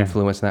much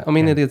influence. At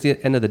the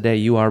end of the day,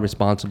 you are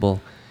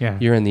responsible. Yeah.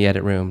 You're in the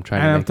edit room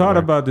trying to make it work. And I've thought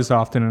about this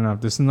often enough.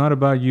 This is not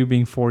about you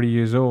being 40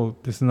 years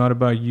old. This is not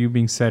about you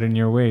being set in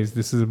your ways.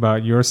 This is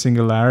about your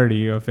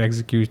singularity of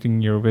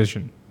executing your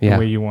vision the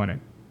way you want it.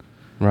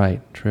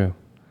 Right. True.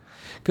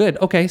 Good.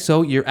 Okay.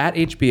 So you're at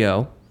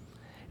HBO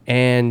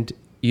and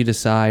you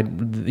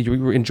decide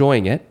you're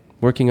enjoying it,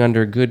 working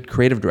under good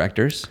creative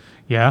directors.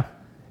 Yeah.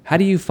 How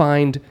do you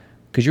find,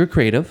 because you're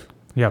creative.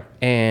 Yep.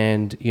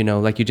 And,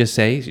 like you just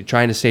say, you're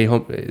trying to stay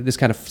home. This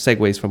kind of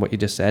segues from what you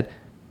just said,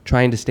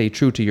 trying to stay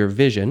true to your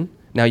vision.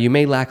 Now, you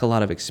may lack a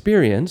lot of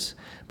experience,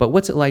 but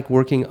what's it like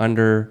working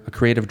under a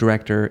creative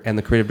director and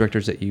the creative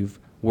directors that you've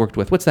worked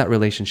with? What's that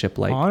relationship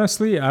like?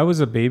 Honestly, I was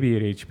a baby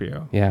at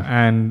HBO. Yeah.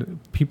 And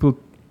people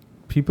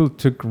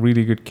took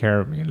really good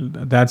care of me.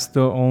 That's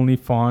the only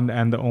fond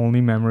and the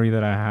only memory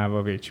that I have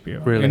of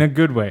HBO. Really? In a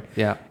good way.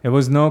 Yeah. It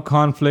was no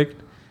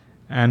conflict.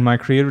 And my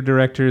creative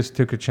directors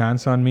took a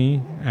chance on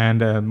me.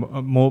 And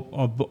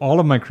all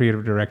of my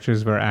creative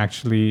directors were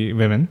actually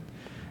women.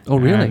 Oh,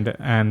 really?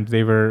 And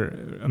they were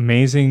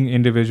amazing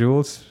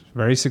individuals,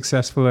 very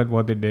successful at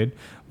what they did.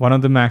 One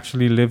of them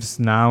actually lives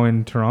now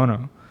in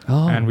Toronto.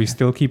 Oh, and we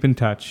still keep in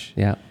touch.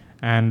 Yeah.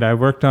 And I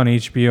worked on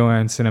HBO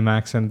and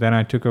Cinemax, and then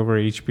I took over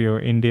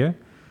HBO India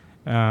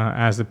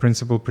as the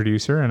principal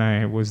producer, and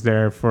I was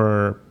there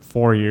for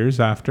 4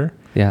 years after.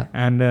 Yeah.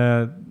 And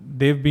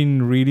they've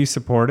been really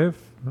supportive.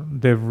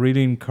 They've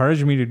really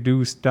encouraged me to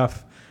do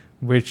stuff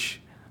which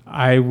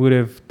I would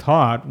have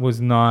thought was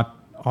not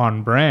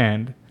on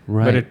brand,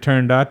 but it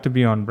turned out to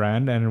be on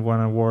brand and won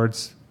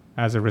awards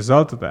as a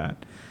result of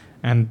that.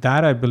 And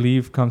that, I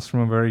believe, comes from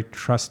a very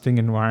trusting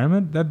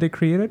environment that they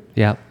created.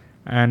 Yeah.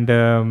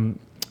 And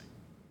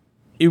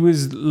it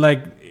was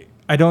like,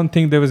 I don't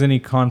think there was any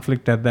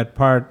conflict at that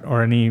part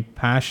or any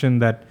passion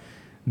that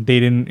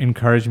they didn't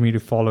encourage me to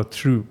follow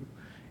through.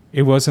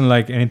 It wasn't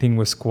like anything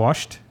was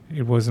squashed.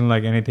 It wasn't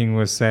like anything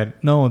was said,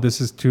 no, this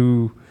is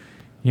too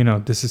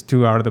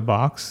out of the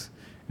box.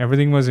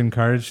 Everything was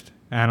encouraged,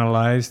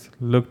 analyzed,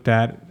 looked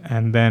at,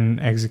 and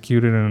then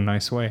executed in a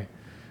nice way.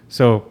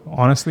 So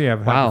honestly,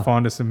 I've had the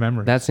fondest of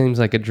memories. That seems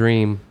like a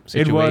dream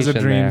situation. It was a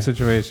dream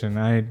situation.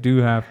 I do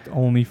have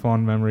only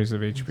fond memories of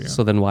HBO.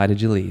 So then why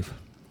did you leave?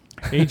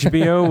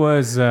 HBO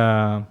was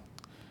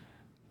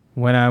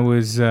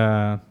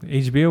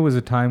HBO was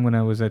a time when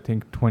I was, I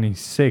think,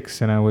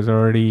 26, and I was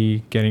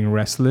already getting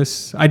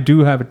restless. I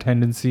do have a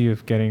tendency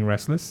of getting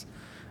restless.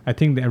 I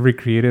think that every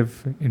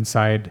creative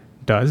inside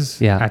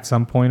does at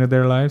some point of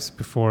their lives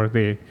before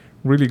they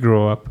really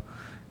grow up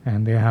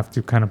and they have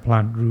to kind of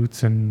plant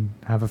roots and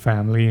have a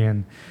family.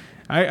 And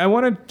I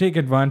want to take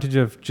advantage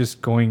of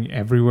just going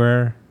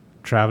everywhere,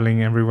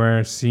 traveling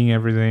everywhere, seeing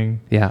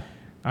everything. Yeah.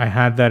 I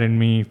had that in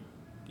me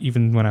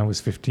even when I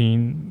was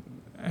 15.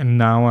 And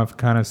now I've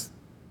kind of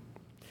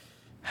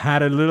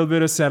had a little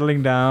bit of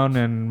settling down,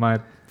 and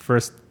our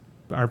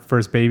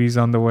first baby's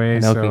on the way.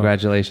 No,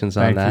 congratulations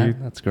on that. You.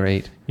 That's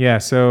great. Yeah,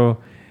 so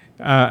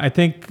I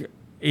think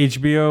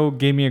HBO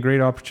gave me a great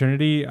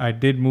opportunity. I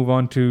did move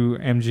on to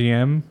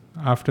MGM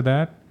after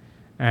that,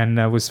 and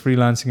I was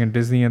freelancing at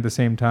Disney at the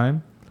same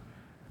time.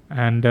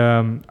 And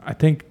I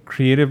think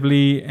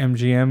creatively,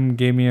 MGM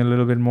gave me a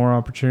little bit more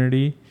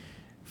opportunity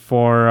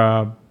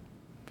for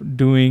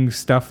doing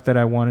stuff that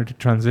I wanted to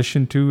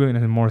transition to in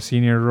a more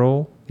senior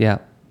role. Yeah.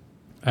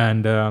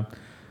 And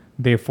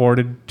they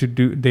afforded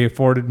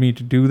me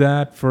to do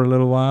that for a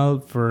little while,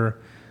 for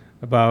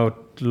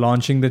about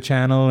launching the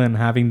channel and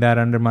having that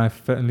under my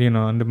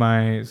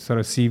sort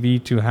of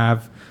CV, to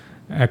have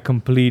a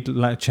complete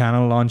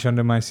channel launch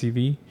under my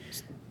CV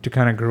to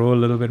kind of grow a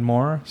little bit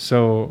more.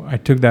 So I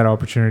took that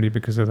opportunity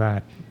because of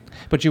that.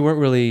 But you weren't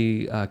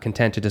really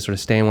content to just sort of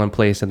stay in one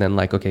place and then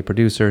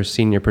producer,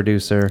 senior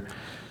producer.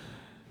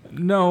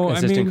 No,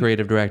 assistant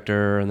creative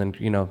director, and then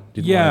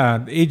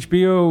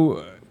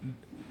HBO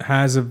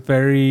has a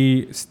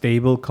very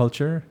stable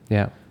culture.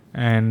 Yeah,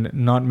 and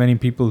not many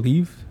people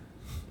leave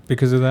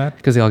because of that.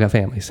 Because they all got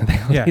families and they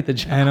all need the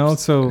jobs. And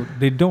also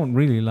they don't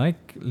really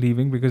like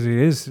leaving because it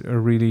is a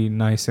really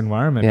nice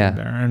environment in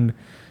there. And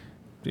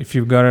if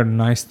you've got a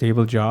nice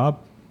stable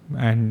job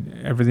and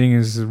everything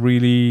is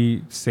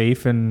really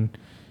safe and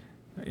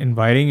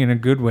inviting in a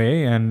good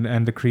way,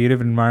 and the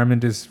creative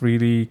environment is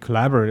really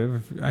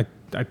collaborative,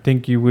 I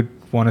think you would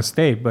want to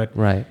stay. But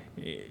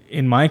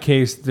in my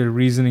case, the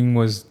reasoning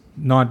was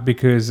not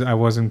because I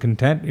wasn't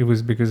content. It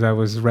was because I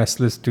was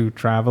restless to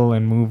travel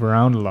and move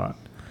around a lot.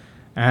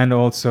 And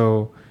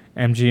also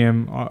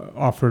MGM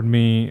offered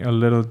me a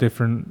little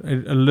difference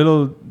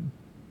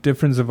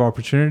of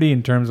opportunity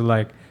in terms of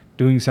like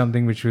doing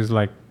something which was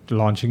like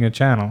launching a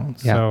channel.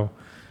 Yeah. So,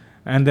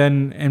 and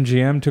then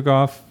MGM took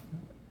off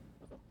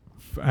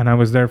and I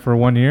was there for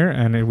 1 year,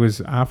 and it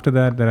was after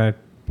that I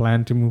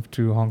planned to move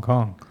to Hong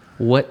Kong.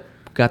 What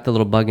got the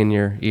little bug in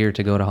your ear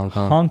to go to Hong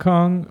Kong? Hong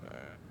Kong,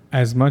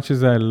 as much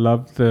as I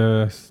love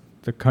the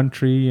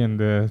country and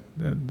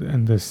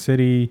the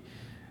city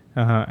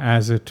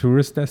as a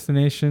tourist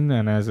destination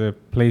and as a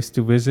place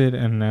to visit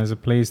and as a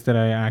place that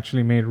I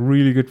actually made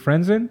really good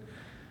friends in,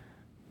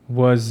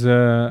 was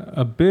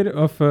a bit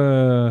of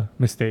a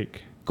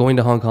mistake. Going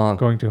to Hong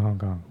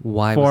Kong.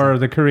 Why? For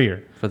the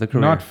career. For the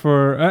career. Not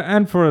for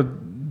and for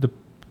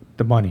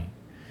the money.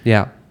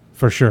 Yeah.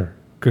 For sure.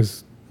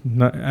 Because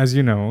as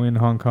you know, in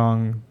Hong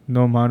Kong,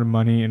 no amount of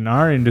money in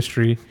our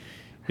industry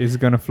is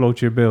going to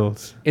float your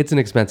bills. It's an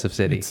expensive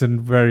city. It's a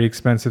very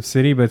expensive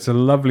city, but it's a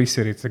lovely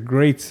city. It's a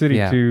great city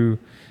to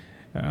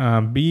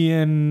be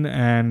in,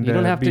 and you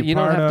don't have to. You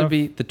don't have to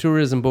be. The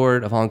tourism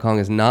board of Hong Kong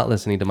is not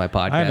listening to my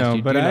podcast. I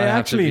know, but I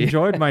actually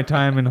enjoyed my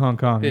time in Hong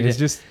Kong. It's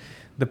just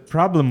the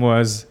problem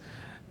was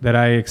that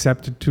I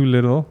accepted too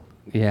little.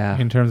 Yeah.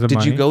 In terms of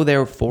money. Did you go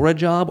there for a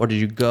job, or did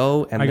you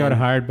go and I got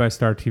hired by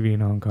Star TV in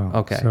Hong Kong.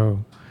 Okay.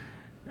 So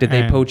did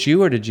they poach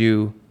you, or did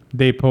you?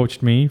 They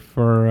poached me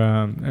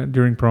for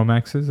during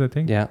Promaxes, I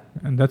think. Yeah.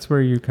 And that's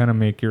where you kind of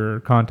make your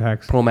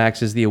contacts.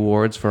 Promax is the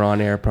awards for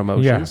on-air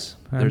promotions.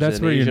 Yeah. There's that's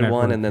an where Asian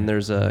one, and then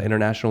there's an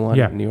international one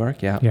in New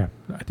York. Yeah. Yeah.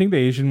 I think the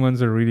Asian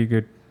ones are really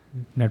good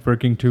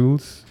networking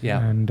tools.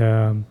 Yeah. And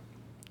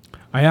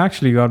I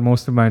actually got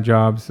most of my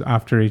jobs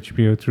after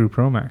HBO through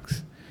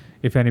Promax.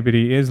 If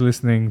anybody is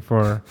listening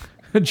for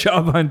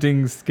job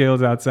hunting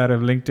skills outside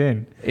of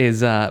LinkedIn.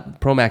 Is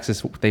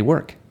Promax, they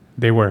work.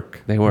 They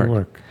work. They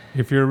work.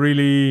 If you're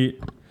really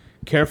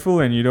careful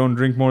and you don't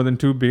drink more than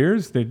 2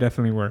 beers, they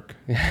definitely work.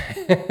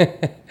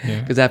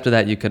 Because after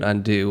that, you could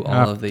undo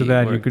all of the After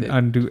that, you could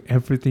undo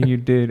everything you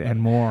did and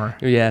more.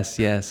 Yes,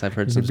 I've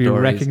heard some stories. You'd be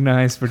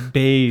recognized for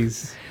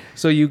days.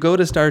 So you go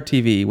to Star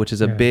TV, which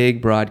is a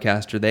big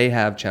broadcaster. They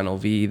have Channel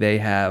V. They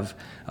have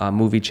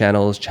movie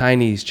channels,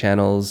 Chinese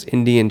channels,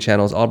 Indian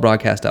channels, all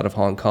broadcast out of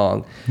Hong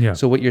Kong. Yeah.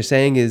 So what you're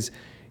saying is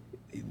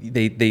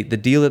the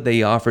deal that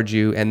they offered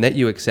you and that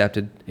you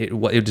accepted,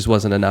 it just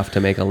wasn't enough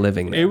to make a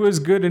living there. It was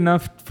good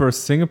enough for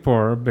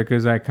Singapore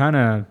because I kind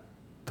of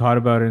thought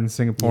about it in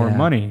Singapore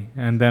money.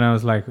 And then I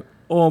was like,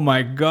 oh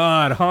my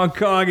God, Hong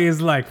Kong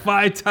is like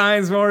 5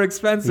 times more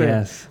expensive.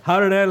 Yes. How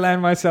did I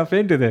land myself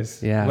into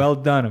this? Yeah. Well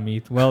done,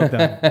 Amit. Well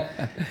done.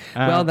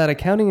 Well, that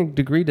accounting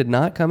degree did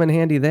not come in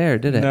handy there,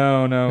 did it?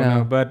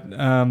 No. But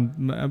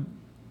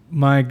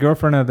my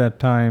girlfriend at that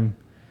time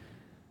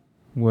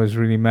was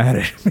really mad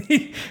at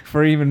me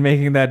for even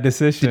making that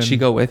decision. Did she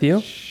go with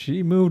you?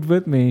 She moved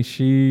with me.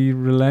 She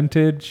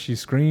relented. She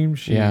screamed.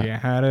 She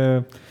had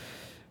a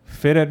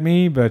fit at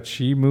me, but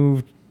she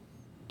moved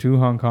to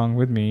Hong Kong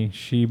with me.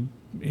 She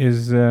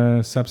is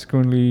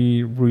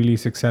subsequently really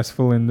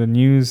successful in the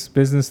news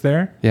business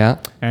there. Yeah.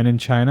 And in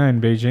China, in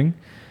Beijing.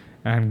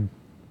 And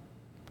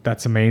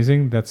that's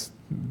amazing. That's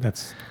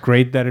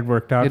great that it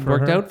worked out for her. It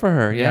worked out for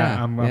her,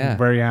 yeah. I'm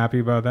very happy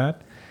about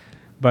that.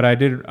 But I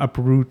did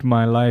uproot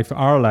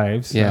our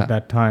lives at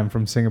that time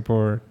from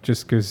Singapore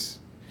just because,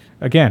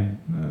 again,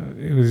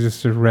 it was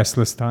just a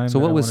restless time.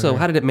 So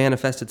how did it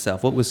manifest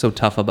itself? What was so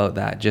tough about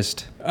that?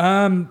 Just...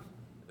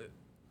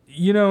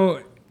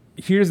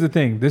 here's the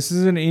thing. This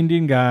is an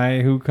Indian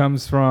guy who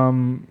comes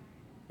from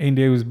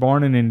India, who's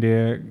born in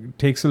India,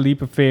 takes a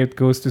leap of faith,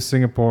 goes to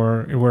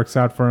Singapore. It works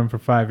out for him for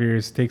 5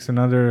 years, takes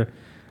another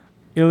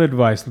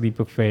ill-advised leap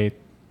of faith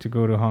to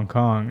go to Hong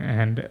Kong.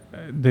 And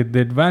the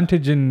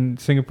advantage in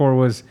Singapore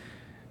was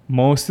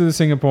most of the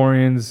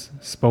Singaporeans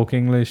spoke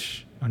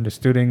English,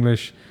 understood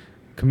English,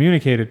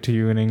 communicated to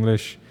you in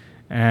English,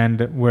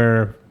 and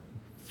were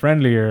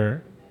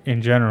friendlier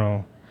in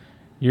general.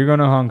 You're going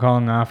to Hong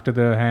Kong after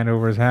the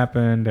handovers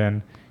happened,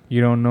 and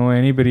you don't know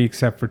anybody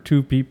except for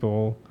 2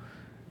 people.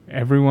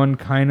 Everyone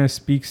kind of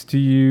speaks to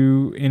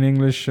you in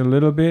English a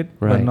little bit,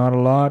 but not a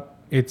lot.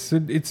 It's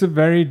a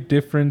very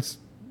different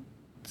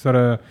sort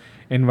of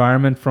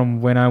environment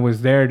from when I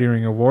was there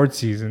during award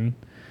season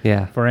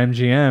for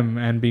MGM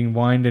and being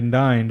wined and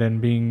dined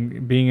and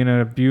being in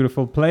a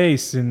beautiful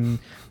place and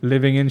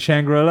living in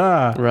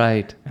Shangri-La.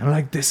 Right. And I'm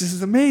like, this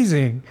is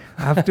amazing.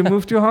 I have to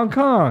move to Hong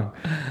Kong.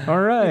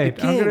 All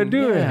right, I'm going to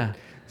do it.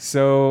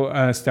 So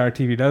Star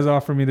TV does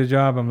offer me the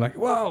job. I'm like,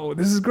 whoa,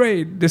 this is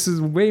great. This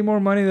is way more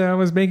money than I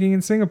was making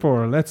in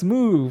Singapore. Let's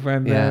move.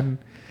 And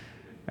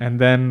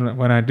then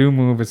when I do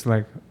move, it's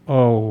like,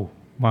 oh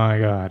my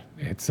God,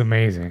 it's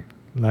amazing.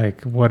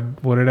 Like,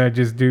 what did I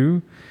just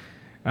do?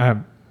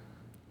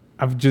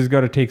 I've just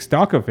got to take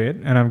stock of it,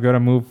 and I've got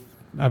to move.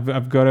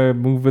 I've got to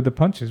move with the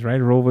punches,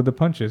 right? Roll with the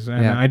punches,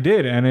 and I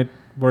did, and it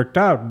worked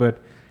out. But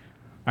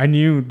I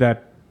knew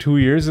that 2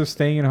 years of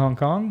staying in Hong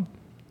Kong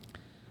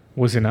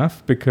was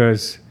enough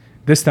because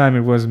This time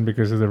it wasn't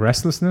because of the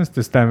restlessness.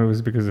 This time it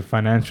was because of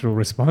financial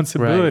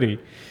responsibility.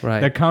 Right.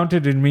 That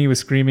counted in me was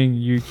screaming,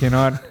 you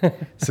cannot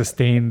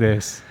sustain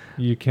this.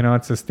 You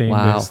cannot sustain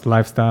Wow. this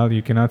lifestyle.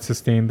 You cannot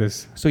sustain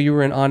this. So you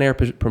were in on-air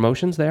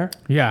promotions there?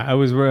 Yeah, I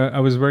was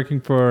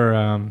working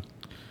for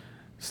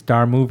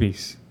Star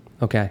Movies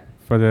Okay.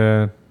 for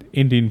the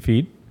Indian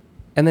feed.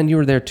 And then you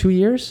were there 2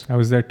 years? I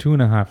was there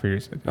 2.5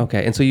 years. I think.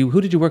 Okay. And so who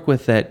did you work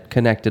with that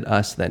connected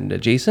us then?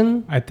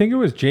 Jason? I think it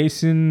was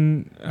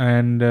Jason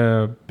and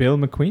Bill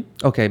McQueen.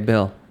 Okay,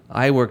 Bill.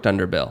 I worked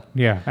under Bill.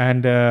 Yeah,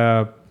 and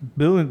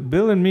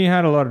Bill and me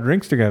had a lot of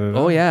drinks together.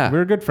 Though. Oh, yeah.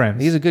 We're good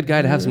friends. He's a good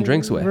guy to have some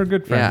drinks with. We're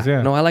good friends,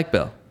 yeah. No, I like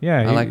Bill.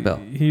 Yeah, I like Bill.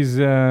 He's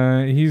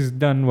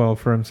done well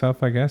for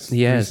himself, I guess.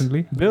 He has.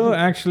 Recently. Bill,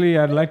 actually,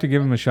 I'd like to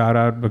give him a shout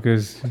out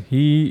because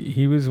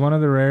he was one of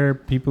the rare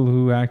people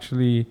who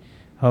actually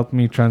helped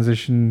me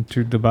transition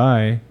to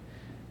Dubai,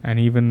 and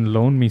even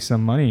loaned me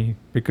some money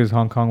because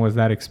Hong Kong was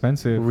that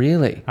expensive.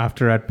 Really?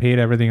 After I'd paid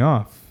everything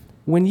off.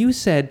 When you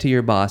said to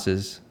your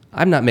bosses,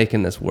 I'm not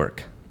making this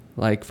work,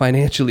 like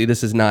financially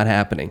this is not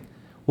happening,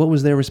 what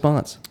was their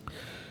response?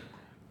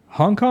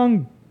 Hong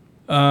Kong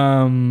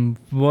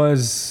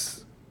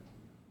was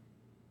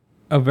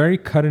a very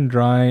cut and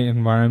dry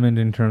environment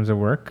in terms of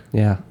work.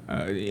 Yeah.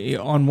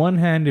 On one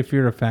hand, if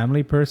you're a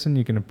family person,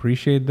 you can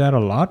appreciate that a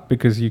lot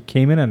because you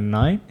came in at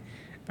 9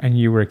 and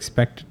you were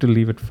expected to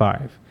leave at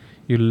 5.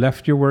 You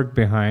left your work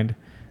behind.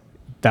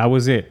 That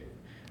was it.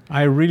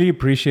 I really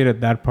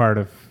appreciated that part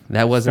of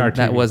That wasn't Star TV.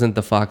 that wasn't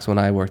the Fox when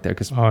I worked there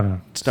because Oh,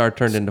 no. Star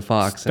turned into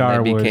Fox Star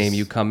and then became was-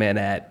 you come in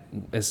at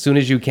as soon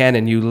as you can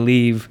and you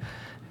leave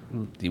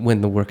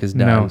when the work is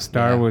done. No,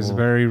 Star Yeah, was well,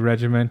 very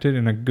regimented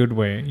in a good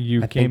way.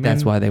 You I came think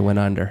that's in, why they went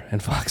under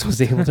and Fox was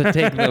able to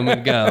take them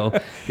and go.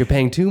 You're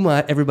paying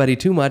everybody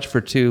too much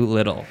for too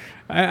little.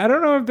 I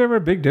don't know if there were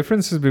big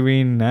differences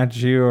between Nat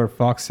Geo or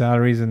Fox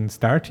salaries and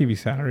Star TV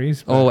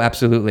salaries. But Oh,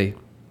 absolutely.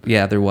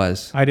 Yeah, there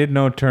was. I did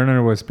know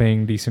Turner was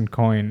paying decent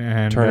coin,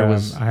 and Turner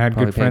was I had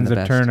probably good friends paying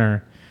at the best.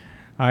 Turner.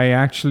 I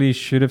actually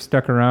should have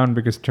stuck around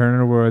because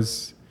Turner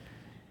was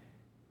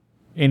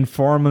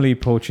informally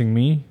poaching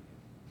me,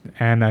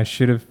 and I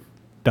should have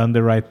done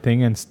the right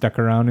thing and stuck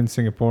around in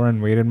Singapore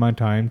and waited my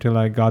time till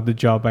I got the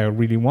job I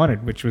really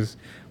wanted, which was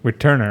with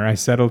Turner. I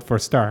settled for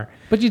Star.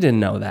 But you didn't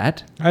know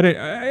that.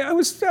 I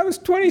was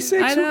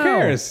 26. I Who know.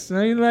 cares?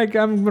 I mean, like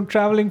I'm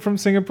traveling from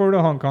Singapore to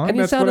Hong Kong. And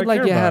you That's what sounded I like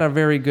care you had a about.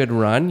 very good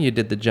run. You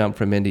did the jump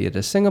from India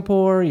to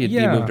Singapore. You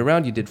Yeah. moved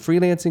around. You did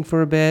freelancing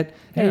for a bit.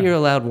 And Yeah. you're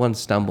allowed one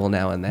stumble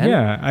now and then.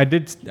 Yeah, I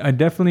did. I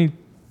definitely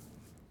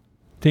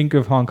think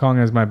of Hong Kong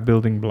as my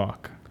building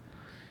block,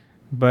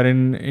 but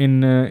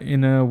in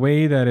a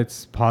way that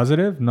it's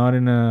positive, not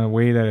in a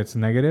way that it's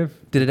negative.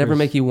 Did it ever because-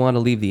 make you want to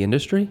leave the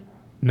industry?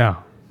 No.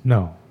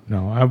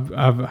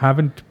 I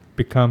haven't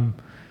become,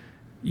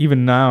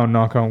 even now,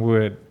 knock on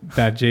wood,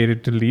 that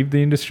jaded to leave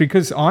the industry.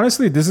 Because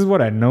honestly, this is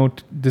what I know.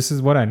 This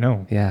is what I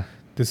know. Yeah.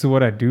 This is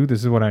what I do.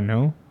 This is what I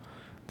know.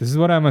 This is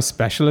what I'm a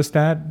specialist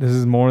at. This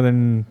is more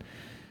than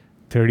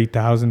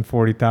 30,000,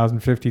 40,000,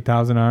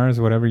 50,000 hours,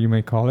 whatever you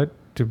may call it,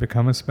 to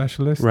become a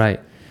specialist. Right.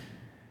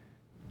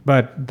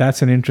 But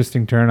that's an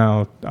interesting turn.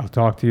 I'll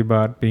talk to you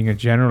about being a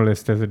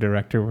generalist as a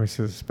director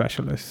versus a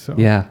specialist. So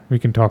Yeah. we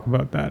can talk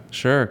about that.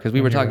 Sure. Because we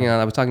were Yeah. talking.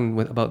 I was talking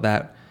about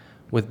that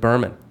with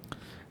Berman,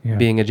 Yeah.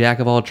 being a jack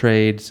of all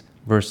trades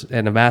versus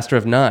and a master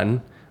of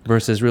none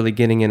versus really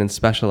getting in and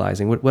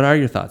specializing. What are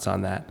your thoughts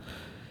on that?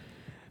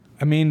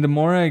 I mean, the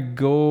more I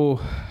go,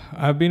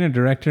 I've been a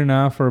director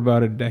now for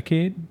about a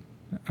decade.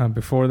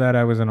 Before that,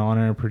 I was an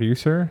on-air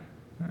producer,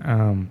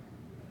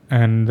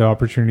 and the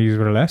opportunities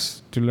were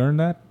less to learn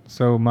that.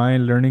 So my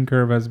learning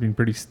curve has been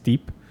pretty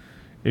steep,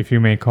 if you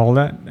may call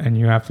that, and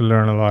you have to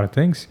learn a lot of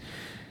things.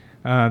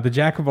 The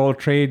jack of all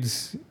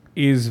trades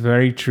is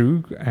very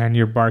true, and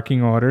you're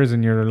barking orders,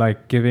 and you're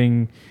like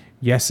giving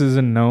yeses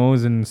and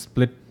nos and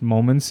split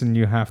moments, and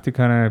you have to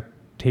kind of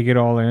take it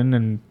all in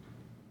and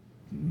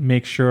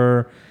make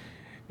sure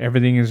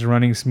everything is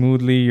running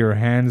smoothly. Your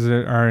hands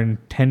are in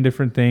 10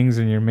 different things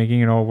and you're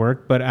making it all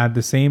work. But at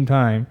the same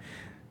time,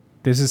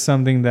 this is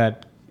something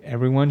that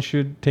everyone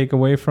should take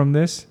away from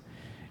this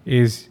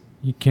is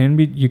you can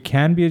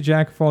be a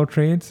jack of all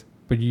trades,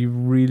 but you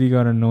really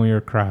got to know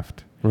your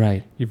craft.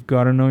 Right. You've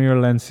got to know your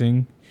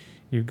lensing.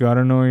 You've got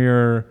to know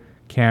your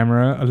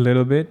camera a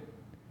little bit,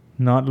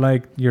 not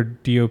like your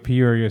DOP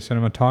or your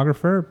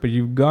cinematographer, but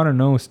you've got to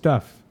know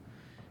stuff.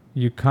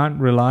 You can't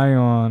rely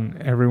on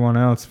everyone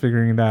else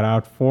figuring that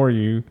out for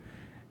you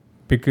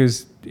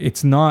because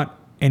it's not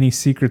any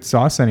secret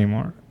sauce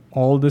anymore.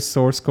 All the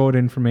source code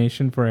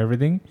information for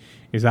everything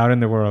is out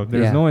in the world.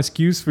 There's Yeah. no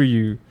excuse for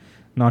you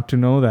not to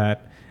know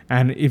that.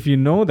 And if you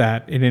know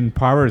that, it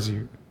empowers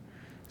you.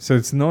 So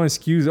it's no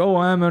excuse, oh,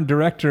 I'm a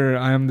director,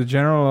 I'm the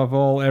general of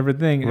all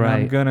everything, and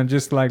I'm Right. going to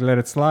just like let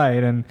it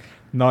slide and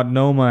not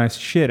know my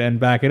shit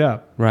and back it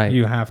up. Right.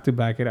 You have to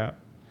back it up.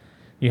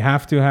 You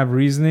have to have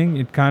reasoning.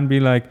 It can't be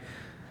like,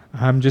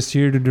 I'm just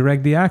here to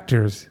direct the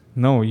actors.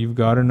 No, you've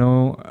got to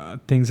know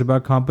things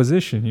about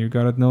composition. You've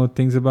got to know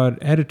things about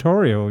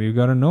editorial. You've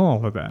got to know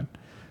all of that.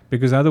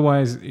 because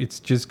otherwise it's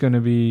just going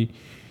to be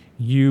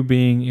you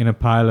being in a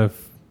pile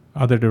of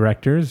other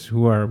directors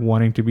who are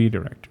wanting to be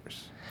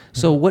directors.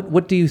 So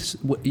what do you,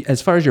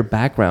 as far as your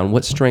background,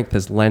 what strength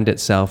has lent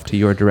itself to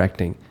your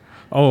directing?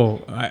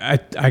 Oh,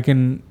 I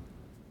can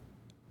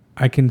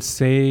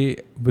say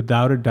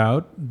without a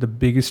doubt the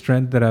biggest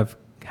strength that I've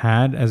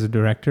had as a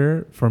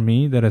director for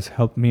me that has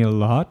helped me a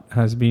lot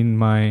has been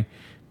my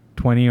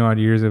 20 odd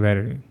years of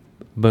editing.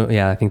 But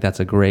yeah, I think that's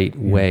a great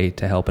way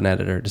to help an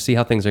editor to see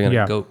how things are going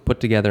to go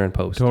put together in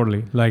post.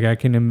 Totally. Like I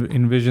can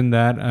envision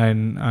that,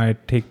 and I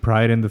take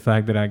pride in the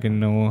fact that I can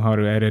know how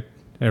to edit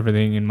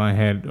everything in my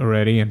head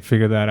already and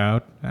figure that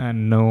out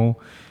and know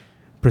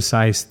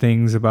precise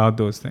things about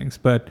those things.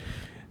 But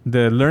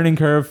the learning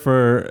curve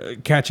for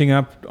catching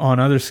up on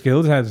other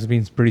skills has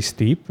been pretty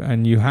steep,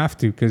 and you have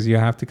to, because you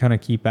have to kind of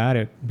keep at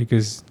it,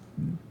 because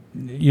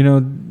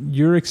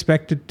you're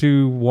expected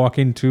to walk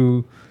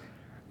into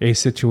a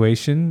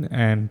situation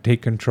and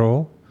take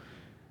control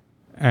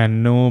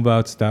and know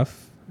about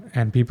stuff,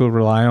 and people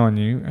rely on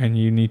you, and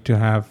you need to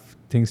have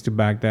things to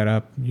back that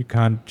up. You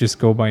can't just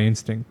go by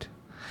instinct.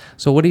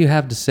 So what do you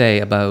have to say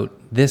about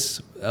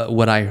this?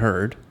 What I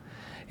heard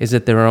is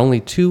that there are only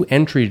 2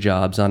 entry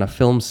jobs on a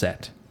film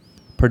set: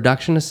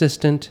 production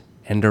assistant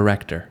and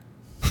director.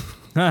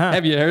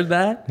 Have you heard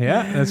that?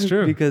 Yeah, that's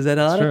true. Because at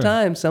a lot of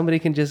times somebody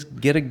can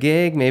just get a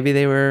gig. Maybe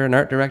they were an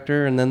art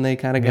director and then they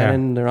kind of got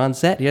in, they're on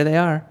set. Here they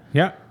are.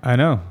 Yeah, I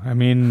know. I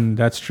mean,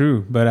 that's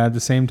true. But at the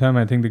same time,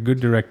 I think the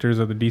good directors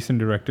or the decent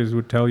directors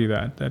would tell you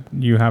that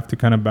you have to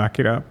kind of back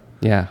it up.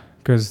 Yeah.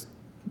 Because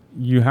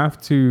you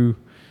have to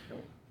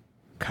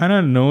kind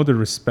of know the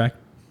respect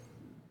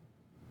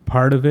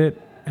part of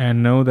it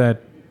and know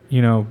that,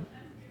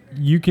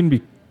 you can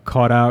be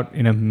caught out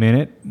in a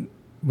minute,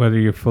 whether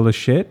you're full of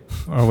shit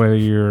or whether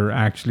you're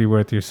actually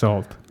worth your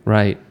salt.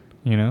 Right.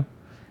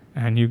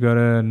 And you got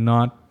to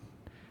not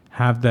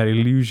have that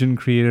illusion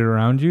created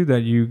around you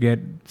that you get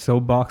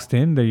so boxed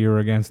in that you're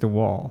against a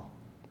wall.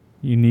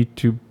 You need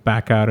to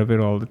back out of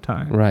it all the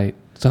time. Right.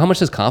 So how much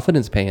does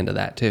confidence pay into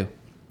that too?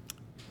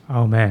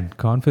 Oh man,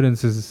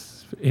 confidence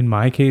is, in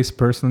my case,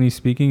 personally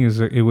speaking,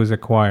 it was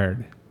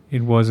acquired.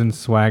 It wasn't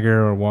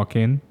swagger or walk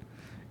in.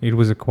 It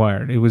was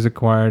acquired. It was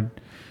acquired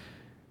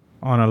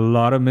on a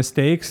lot of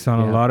mistakes, on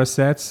a lot of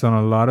sets, on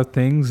a lot of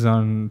things,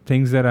 on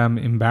things that I'm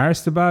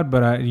embarrassed about,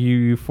 but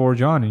you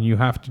forge on, and you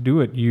have to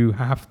do it. You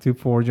have to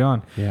forge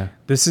on. Yeah.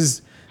 This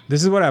is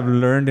what I've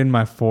learned in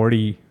my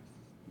 40th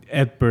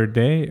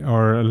birthday,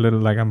 or a little,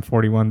 like I'm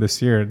 41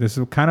 this year. This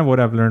is kind of what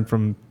I've learned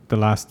from the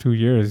last 2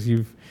 years.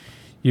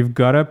 You've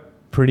got to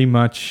pretty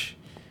much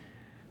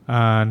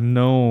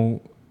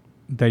know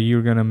that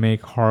you're going to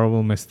make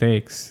horrible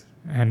mistakes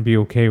and be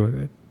okay with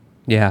it.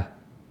 Yeah.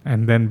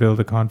 And then build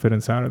the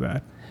confidence out of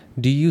that.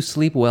 Do you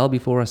sleep well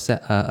before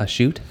a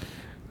shoot?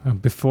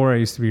 Before I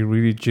used to be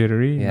really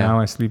jittery. Yeah. Now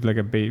I sleep like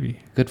a baby.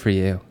 Good for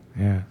you.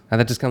 Yeah. And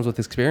that just comes with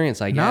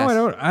experience, I guess.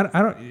 No, I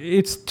don't.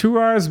 It's 2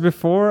 hours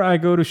before I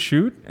go to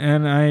shoot,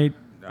 and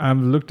I've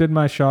looked at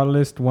my shot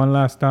list one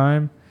last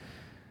time.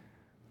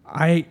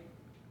 I'm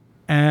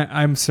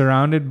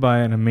surrounded by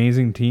an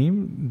amazing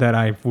team that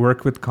I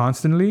work with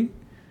constantly,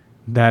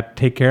 that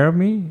take care of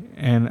me,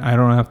 and I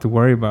don't have to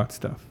worry about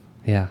stuff.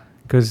 Yeah.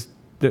 Because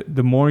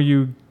the more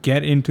you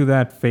get into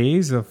that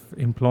phase of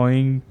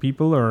employing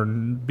people or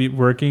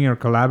working or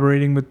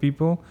collaborating with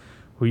people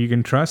who you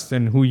can trust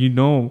and who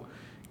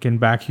can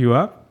back you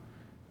up,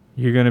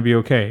 you're going to be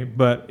okay.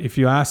 But if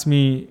you ask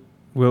me,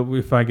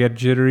 if I get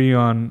jittery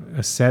on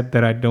a set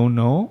that I don't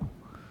know,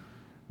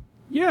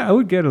 yeah, I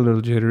would get a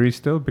little jittery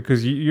still,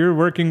 because you're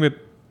working with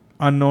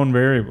unknown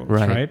variables,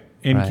 right?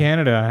 In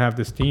Canada, I have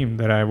this team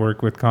that I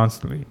work with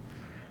constantly.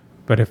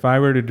 But if I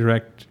were to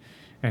direct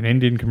an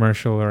Indian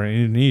commercial or an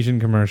Indonesian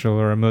commercial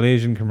or a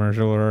Malaysian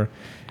commercial, or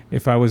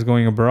if I was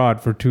going abroad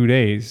for 2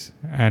 days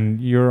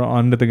and you're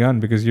under the gun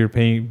because you're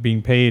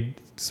being paid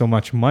so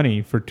much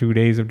money for 2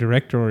 days of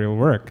directorial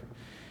work,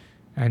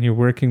 and you're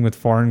working with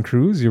foreign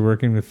crews, you're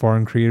working with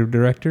foreign creative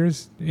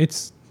directors,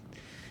 it's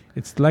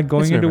like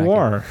going into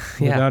war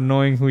without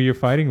knowing who you're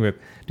fighting with.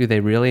 Do they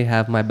really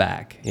have my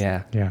back?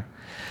 Yeah. Yeah.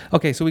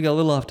 Okay, so we got a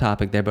little off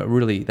topic there, but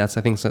really, that's,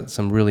 I think,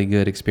 some really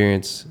good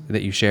experience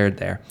that you shared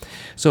there.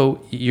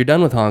 So you're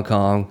done with Hong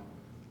Kong.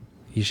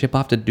 You ship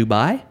off to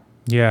Dubai?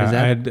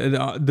 Yeah,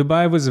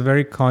 Dubai was a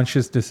very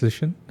conscious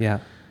decision.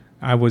 Yeah.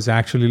 I was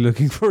actually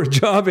looking for a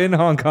job in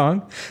Hong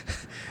Kong.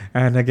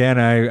 And again,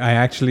 I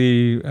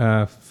actually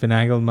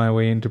finagled my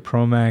way into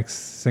Promax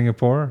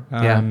Singapore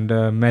and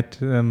met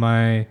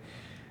my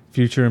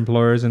future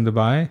employers in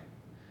Dubai.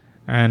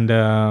 And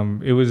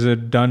it was a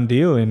done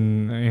deal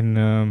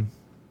in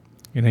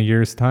a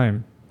year's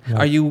time. Yeah.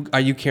 Are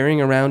you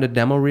carrying around a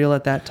demo reel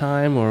at that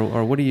time,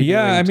 or what are you doing?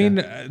 Yeah, I mean,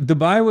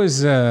 Dubai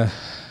was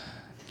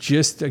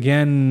just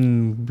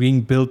again being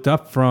built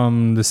up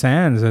from the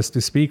sands, as to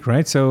speak,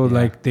 right? So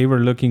like they were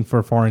looking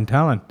for foreign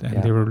talent,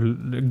 and they were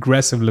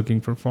aggressive looking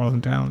for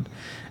foreign talent,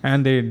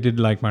 and they did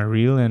like my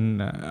reel,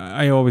 and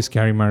I always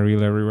carry my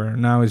reel everywhere.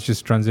 Now it's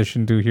just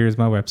transitioned to here's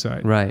my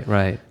website.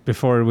 Right.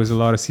 Before it was a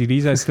lot of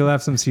CDs. I still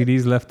have some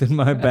CDs left in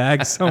my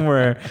bag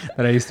somewhere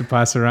that I used to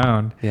pass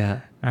around. Yeah.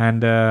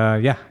 And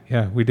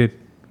we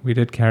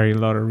did carry a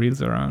lot of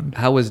reels around.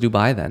 How was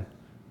Dubai then?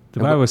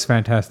 Dubai was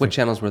fantastic. What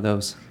channels were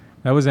those?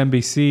 That was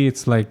NBC.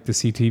 It's like the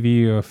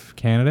CTV of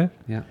Canada.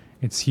 Yeah.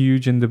 It's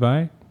huge in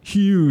Dubai.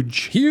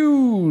 Huge.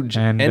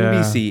 And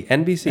NBC.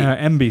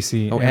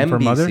 MBC. Oh, and for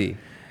Mother. MBC.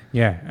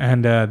 Yeah.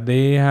 And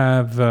they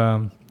have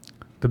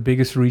the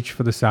biggest reach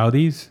for the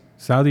Saudis.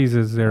 Saudis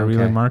is their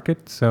real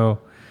market. So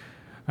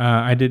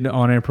I did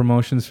on-air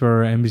promotions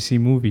for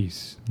NBC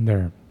movies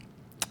there.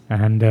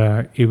 And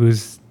it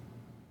was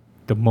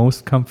the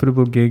most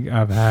comfortable gig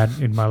I've had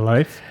in my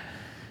life.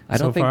 I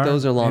don't think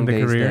those are long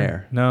days career.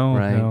 there. No,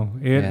 right? no.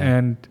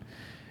 And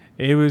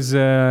it was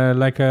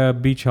like a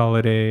beach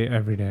holiday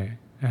every day.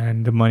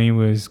 And the money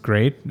was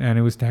great, and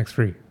it was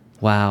tax-free.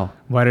 Wow.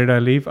 Why did I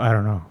leave? I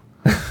don't know.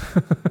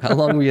 How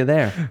long were you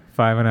there?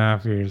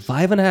 5.5 years.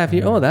 5.5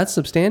 years? Oh, that's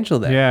substantial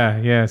then.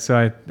 Yeah.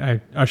 So I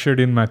ushered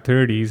in my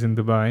 30s in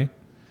Dubai.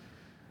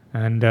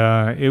 And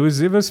it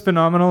was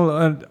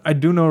phenomenal. I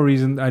do know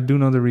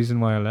the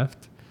reason why I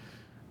left.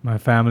 My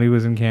family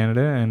was in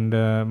Canada, and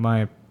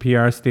my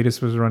PR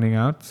status was running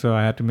out, so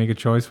I had to make a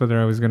choice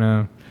whether I was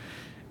gonna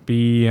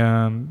be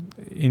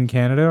in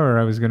Canada or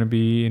I was gonna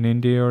be in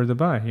India or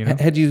Dubai. You know?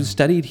 Had you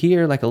studied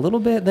here like a little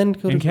bit, then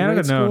go to in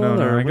Canada?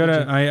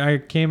 No.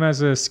 I came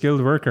as a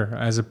skilled worker,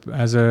 as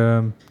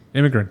a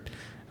immigrant,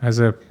 as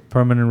a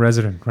permanent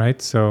resident,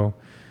 right? So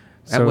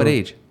at what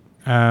age?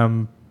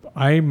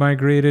 I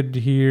migrated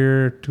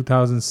here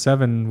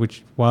 2007,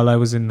 which while I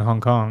was in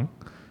Hong Kong.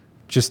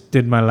 Just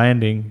did my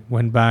landing,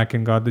 went back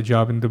and got the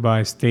job in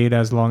Dubai, stayed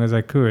as long as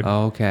I could.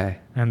 Oh, okay.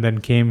 And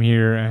then came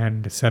here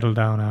and settled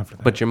down after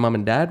that. But your mom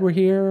and dad were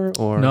here,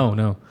 or?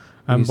 No.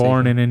 I'm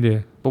born in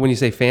India. But when you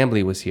say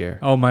family was here?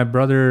 Oh, my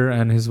brother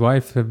and his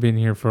wife have been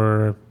here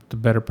for the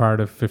better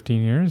part of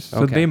 15 years.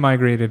 So they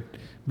migrated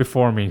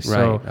before me.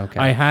 So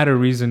I had a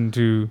reason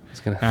to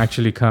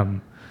actually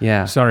come.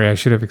 Yeah. Sorry, I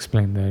should have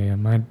explained that.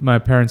 Yeah. My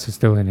parents are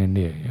still in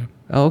India. Yeah.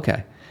 Oh,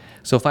 okay.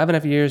 So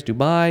 5.5 years,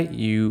 Dubai,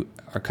 you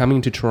are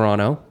coming to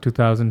Toronto.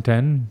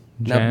 2010,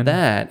 Jan. Now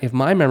that, if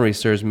my memory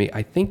serves me,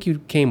 I think you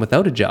came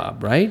without a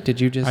job, right? Did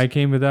you just... I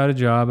came without a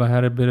job. I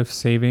had a bit of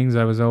savings.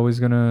 I was always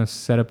going to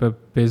set up a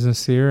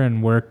business here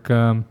and work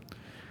on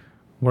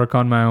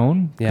my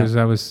own because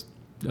I was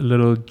a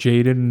little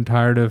jaded and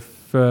tired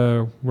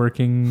of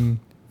working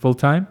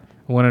full-time.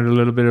 I wanted a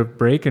little bit of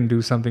break and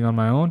do something on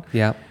my own.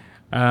 Yeah.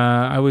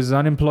 I was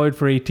unemployed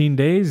for 18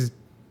 days,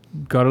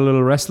 got a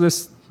little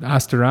restless,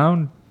 asked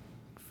around,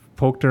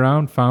 poked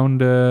around,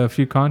 found a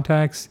few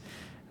contacts,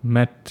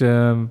 got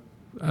an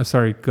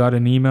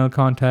email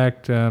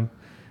contact,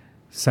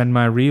 sent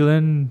my reel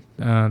in.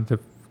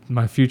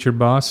 My future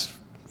boss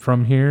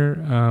from here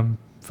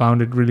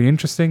found it really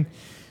interesting,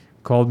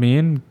 called me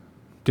in,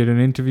 did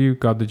an interview,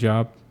 got the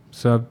job.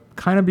 So I've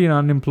kind of been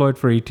unemployed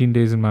for 18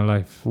 days in my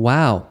life.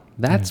 Wow,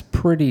 that's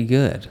pretty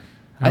good.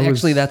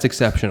 That's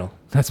exceptional.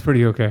 That's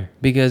pretty okay.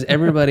 Because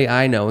everybody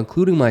I know,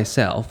 including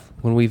myself,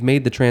 when we've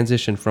made the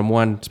transition from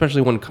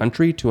especially one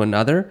country to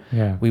another,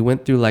 we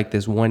went through like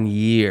this 1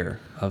 year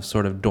of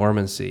sort of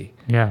dormancy.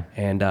 Yeah.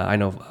 And I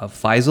know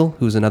Faisal,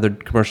 who's another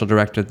commercial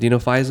director. Do you know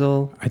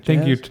Faisal? I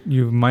think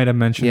you might have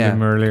mentioned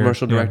him earlier.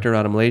 Commercial director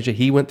out of Malaysia.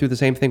 He went through the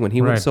same thing when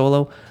he went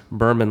solo.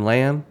 Berman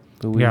Lam,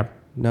 who we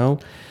know.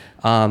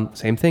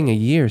 Same thing, a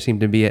year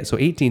seemed to be it. So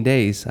 18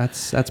 days,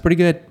 that's pretty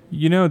good.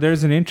 You know,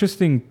 there's an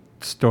interesting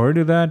story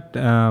to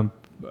that.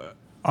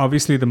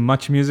 Obviously, the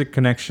Much Music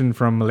connection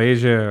from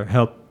Malaysia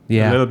helped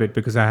a little bit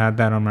because I had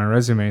that on my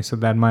resume. So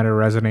that might have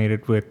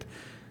resonated with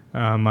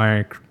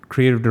my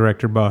creative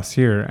director boss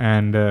here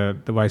and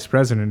the vice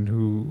president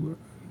who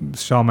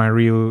saw my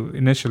reel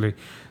initially.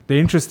 The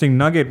interesting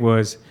nugget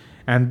was,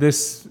 and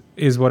this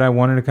is what I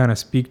wanted to kind of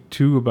speak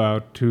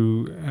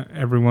to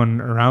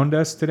everyone around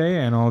us today,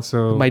 and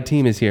also... My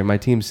team is here. My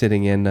team's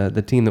sitting in.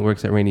 The team that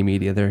works at Rainy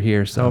Media, they're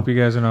here. So I hope you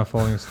guys are not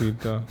falling asleep,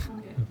 though.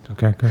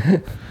 Okay,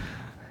 good.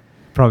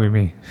 Probably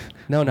me.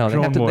 No,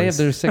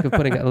 they're sick of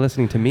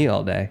listening to me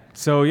all day.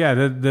 So yeah,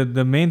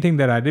 the main thing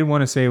that I did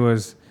want to say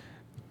was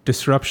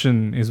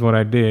disruption is what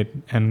I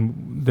did,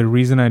 and the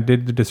reason I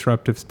did the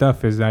disruptive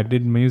stuff is I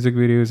did music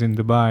videos in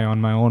Dubai on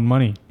my own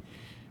money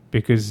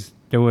because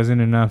there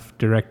wasn't enough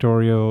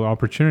directorial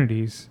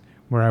opportunities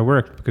where I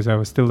worked because I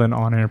was still an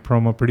on-air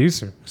promo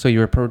producer. So you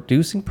were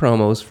producing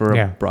promos for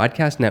a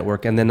broadcast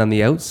network, and then on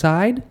the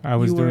outside, I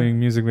was doing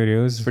music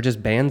videos for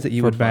just bands that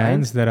you would find?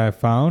 Bands that I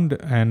found,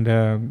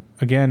 and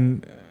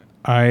again,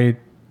 I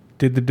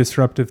did the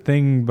disruptive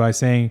thing by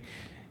saying,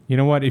 you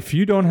know what, if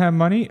you don't have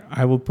money,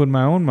 I will put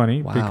my own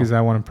money because I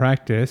want to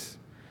practice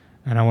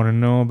and I want to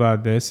know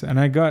about this. And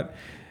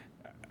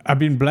I've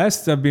been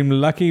blessed. I've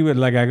been lucky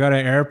with I got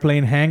an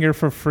airplane hangar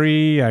for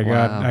free.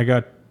 I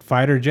got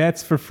fighter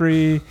jets for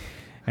free.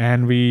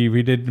 And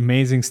we did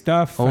amazing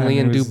stuff. Only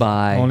and in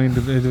Dubai.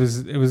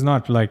 It was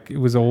not like it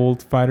was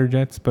old fighter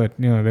jets, but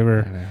they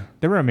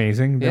were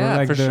amazing. They were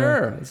like for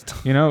sure.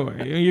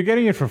 You're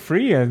getting it for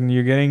free, and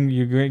you're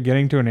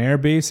getting to an air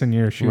base, and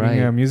you're shooting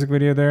a music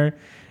video there.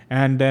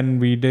 And then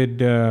we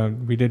did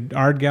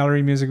art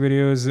gallery music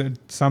videos.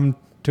 Some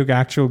took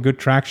actual good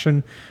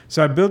traction.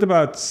 So I built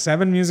about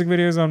 7 music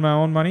videos on my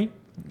own money,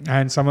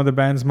 and some of the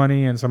band's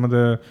money, and some of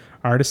the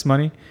artists'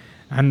 money,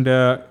 and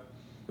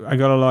I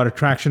got a lot of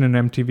traction in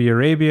MTV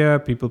Arabia.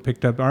 People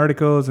picked up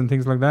articles and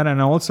things like that. And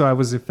also I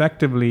was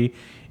effectively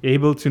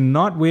able to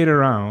not wait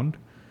around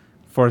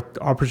for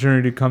the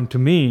opportunity to come to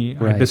me.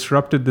 Right. I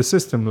disrupted the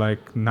system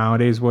like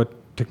nowadays what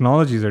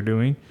technologies are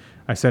doing.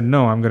 I said,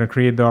 no, I'm going to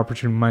create the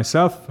opportunity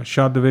myself. I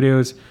shot the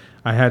videos.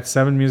 I had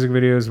 7 music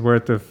videos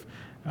worth of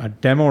a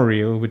demo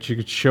reel, which you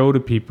could show to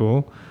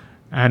people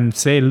and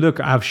say, look,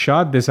 I've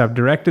shot this, I've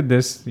directed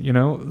this,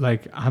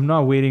 like I'm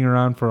not waiting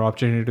around for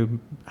opportunity to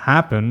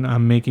happen.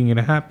 I'm making it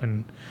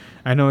happen.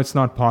 I know it's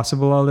not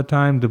possible all the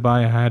time.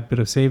 Dubai, I had a bit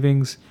of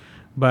savings,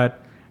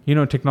 but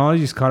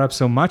technology's caught up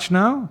so much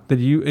now that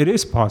it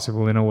is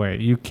possible in a way.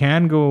 You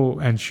can go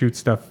and shoot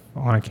stuff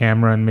on a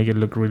camera and make it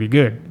look really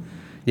good.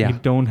 Yeah. You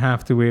don't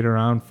have to wait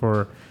around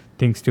for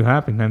things to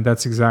happen. And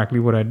that's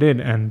exactly what I did.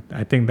 And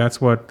I think that's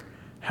what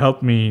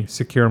helped me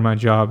secure my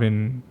job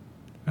in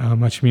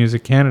Much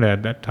Music Canada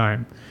at that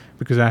time,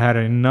 because I had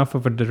enough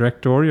of a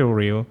directorial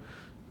reel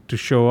to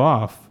show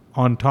off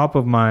on top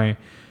of my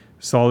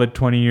solid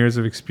 20 years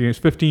of experience,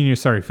 15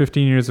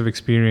 years of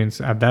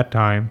experience at that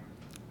time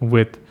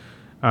with,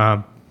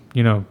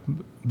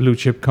 blue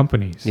chip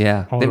companies.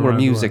 Yeah, they were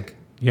music.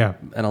 Yeah.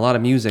 And a lot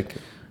of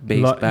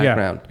music-based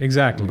background. Yeah,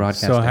 exactly.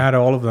 Broadcasting. So I had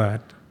all of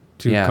that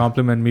to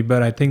complement me.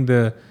 But I think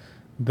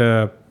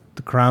the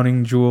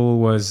crowning jewel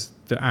was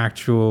the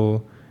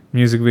actual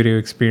music video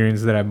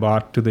experience that I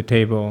brought to the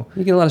table.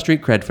 You get a lot of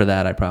street cred for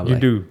that,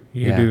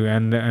 You do.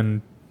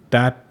 And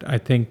that, I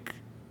think,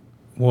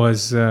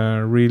 was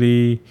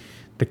really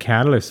the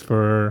catalyst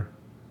for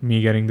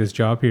me getting this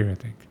job here, I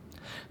think.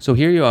 So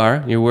here you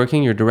are, you're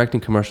working, you're directing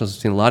commercials.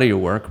 I've seen a lot of your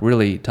work,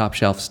 really top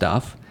shelf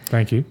stuff.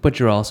 Thank you. But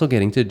you're also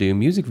getting to do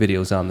music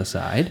videos on the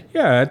side.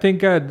 Yeah, I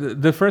think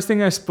the first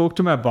thing I spoke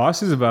to my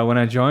bosses about when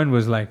I joined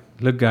was like,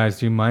 look, guys,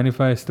 do you mind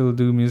if I still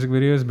do music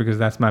videos? Because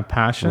that's my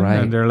passion. Right.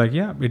 And they're like,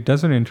 yeah, it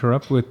doesn't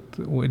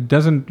it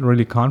doesn't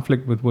really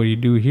conflict with what you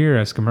do here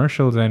as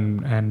commercials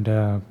and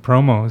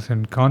promos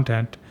and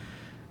content.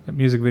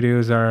 Music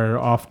videos are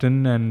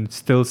often and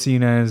still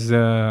seen as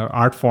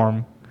art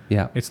form.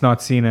 Yeah. It's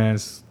not seen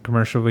as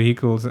commercial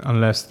vehicles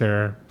unless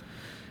they're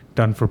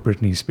done for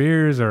Britney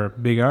Spears or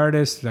big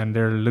artists, and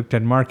they're looked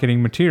at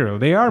marketing material.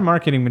 They are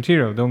marketing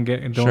material. Don't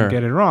get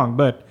it wrong,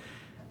 but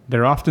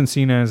they're often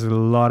seen as a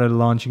lot of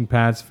launching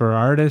pads for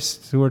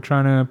artists who are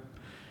trying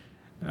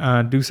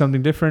to do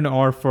something different,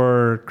 or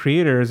for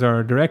creators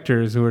or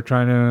directors who are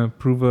trying to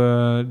prove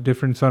a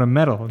different sort of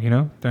metal,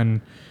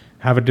 and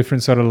have a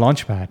different sort of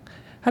launch pad.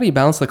 How do you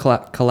balance the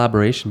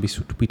collaboration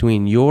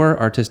between your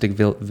artistic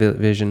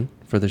vision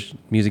for the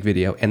music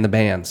video and the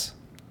band's?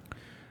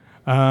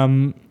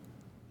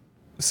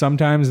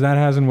 Sometimes that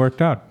hasn't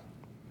worked out.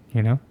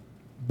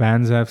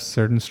 Bands have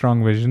certain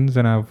strong visions,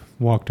 and I've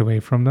walked away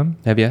from them.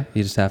 Have you?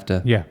 You just have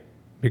to. Yeah,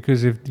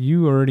 because if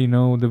you already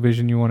know the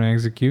vision you want to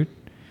execute,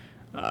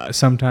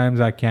 sometimes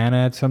I can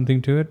add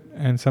something to it,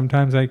 and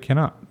sometimes I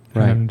cannot.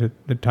 Right. And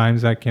the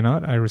times I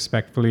cannot, I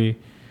respectfully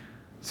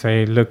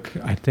say, look,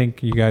 I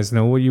think you guys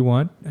know what you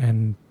want,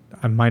 and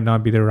I might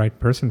not be the right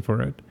person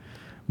for it.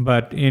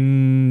 But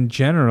in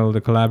general, the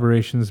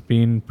collaboration's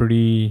been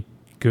pretty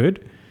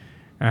good,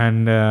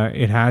 and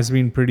it has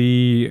been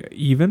pretty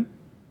even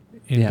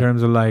in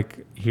terms of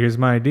like, here's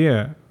my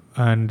idea,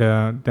 and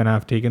then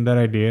I've taken that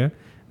idea,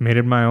 made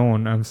it my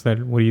own. I've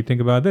said, what do you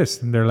think about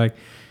this? And they're like,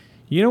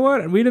 you know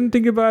what? We didn't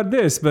think about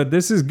this, but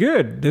this is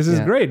good. This is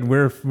great.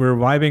 We're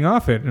vibing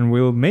off it, and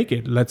we'll make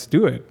it. Let's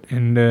do it.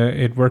 And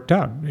it worked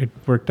out. It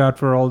worked out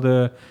for all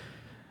the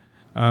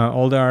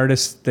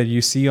artists that you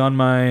see on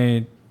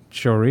my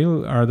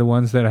showreel are the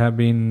ones that have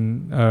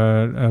been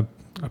a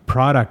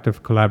product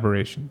of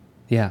collaboration.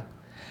 Yeah.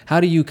 How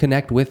do you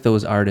connect with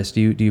those artists?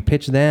 Do you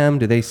pitch them?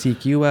 Do they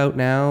seek you out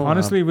now?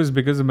 Honestly, it was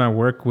because of my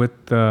work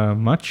with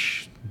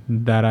Much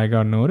that I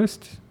got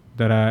noticed.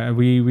 That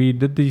we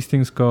did these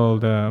things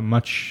called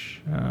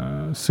Much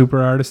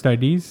Super Artist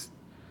IDs,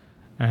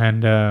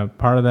 and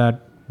part of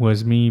that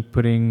was me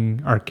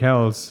putting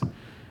Arkells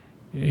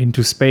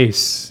into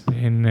space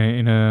in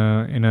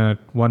a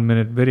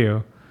 1-minute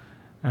video,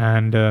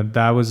 and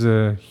that was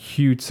a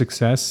huge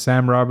success.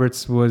 Sam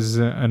Roberts was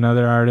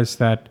another artist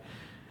that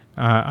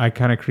I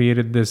kind of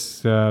created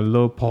this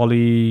low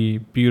poly,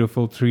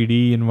 beautiful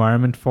 3D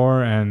environment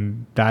for,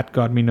 and that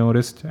got me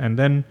noticed. And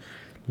then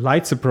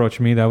Lights approached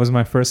me. That was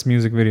my first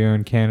music video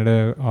in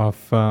Canada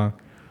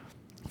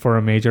for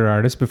a major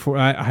artist. Before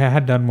I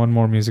had done one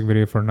more music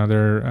video for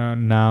another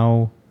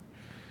now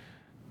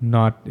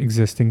not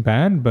existing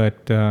band,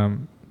 but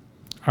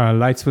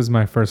Lights was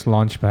my first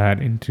launch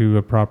pad into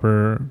a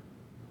proper.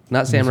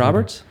 Not Sam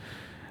Roberts?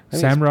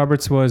 Sam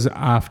Roberts was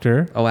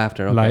after. Oh,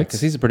 after. Okay. Lights.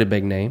 Because he's a pretty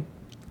big name.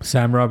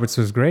 Sam Roberts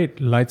was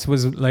great. Lights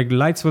was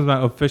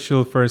my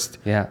official first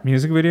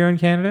music video in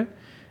Canada,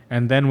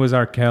 and then was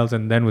Arkells,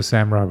 and then was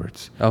Sam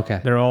Roberts. Okay.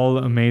 They're all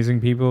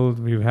amazing people.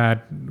 We've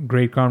had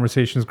great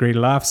conversations, great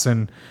laughs,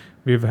 and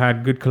we've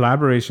had good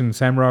collaboration.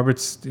 Sam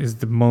Roberts is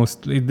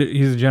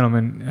he's a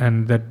gentleman,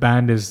 and that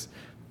band is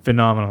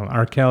phenomenal.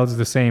 Arkells is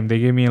the same. They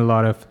gave me a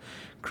lot of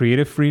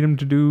creative freedom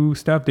to do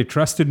stuff. They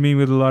trusted me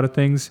with a lot of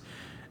things,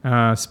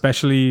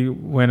 especially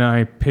when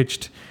I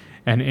pitched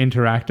an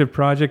interactive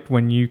project,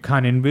 when you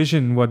can't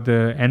envision what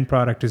the end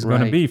product is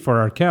going to be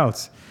for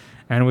Arkells.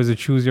 And it was a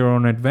choose your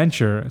own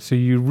adventure. So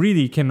you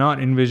really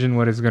cannot envision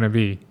what it's going to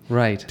be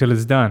till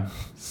it's done.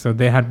 So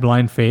they had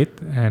blind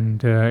faith,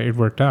 and it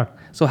worked out.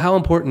 So how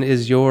important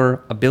is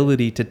your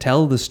ability to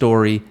tell the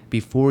story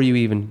before you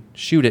even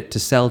shoot it to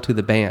sell to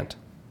the band?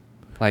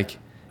 Like,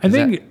 I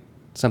think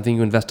something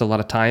you invest a lot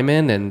of time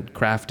in and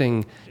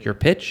crafting your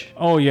pitch?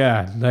 Oh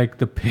yeah, like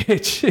the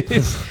pitch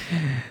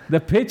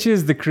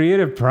is the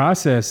creative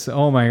process.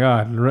 Oh my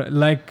God.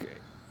 Like,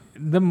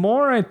 the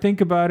more I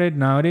think about it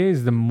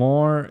nowadays, the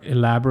more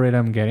elaborate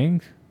I'm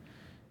getting.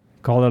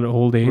 Call it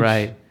old age.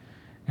 Right.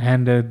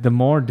 And the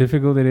more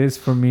difficult it is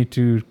for me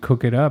to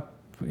cook it up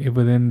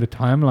within the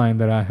timeline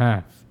that I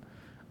have.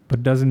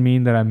 But doesn't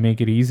mean that I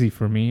make it easy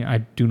for me. I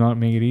do not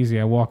make it easy.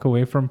 I walk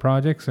away from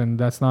projects, and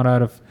that's not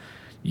out of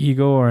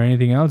ego or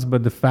anything else,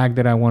 but the fact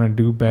that I want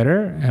to do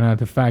better, and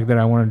the fact that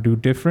I want to do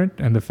different,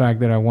 and the fact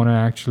that I want to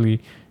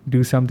actually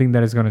do something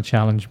that is going to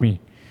challenge me.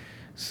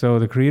 So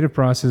the creative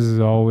process is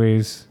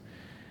always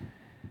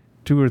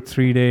 2 or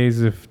 3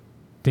 days of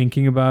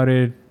thinking about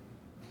it,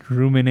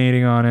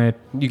 ruminating on it.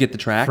 You get the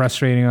track?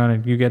 Frustrating on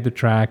it. You get the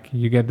track,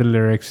 you get the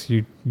lyrics,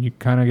 you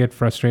kind of get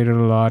frustrated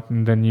a lot,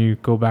 and then you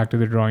go back to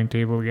the drawing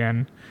table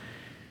again.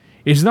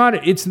 It's not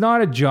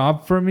a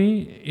job for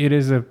me. It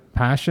is a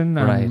passion.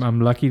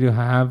 I'm lucky to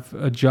have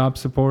a job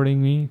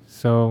supporting me.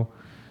 So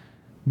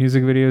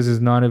music videos is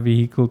not a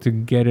vehicle to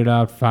get it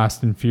out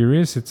fast and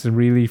furious. It's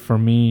really for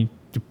me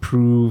to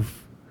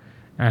prove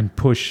and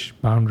push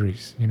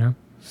boundaries,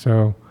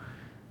 So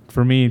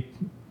for me,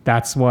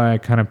 that's why I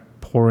kind of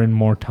pour in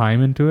more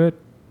time into it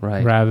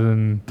rather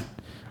than,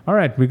 all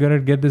right, we got to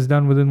get this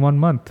done within 1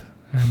 month.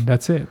 And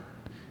that's it.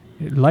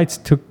 Lights,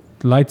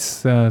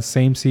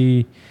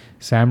 Samesy,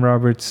 Sam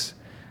Roberts,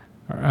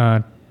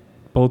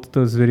 both of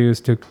those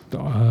videos took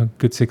a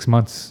good 6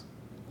 months.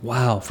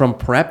 Wow. From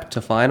prep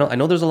to final? I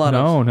know there's a lot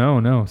of...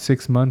 No.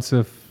 6 months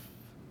of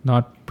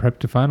not prep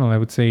to final. I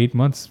would say 8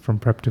 months from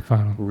prep to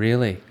final.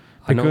 Really?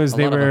 Because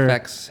they were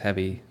effects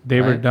heavy.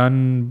 They were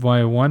done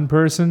by one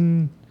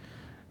person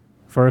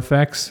for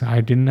effects.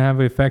 I didn't have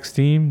an effects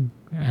team.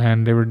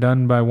 And they were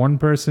done by one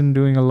person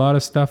doing a lot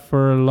of stuff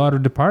for a lot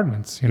of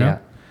departments, Yeah.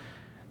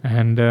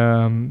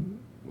 And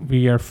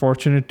we are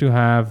fortunate to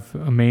have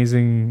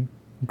amazing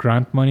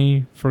grant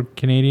money for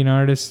Canadian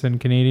artists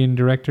and Canadian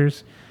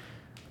directors.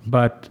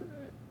 But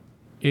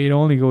it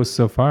only goes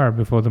so far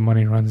before the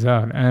money runs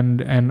out.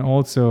 And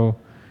also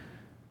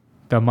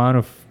the amount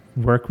of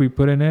work we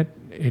put in it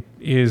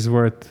is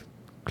worth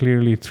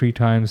clearly 3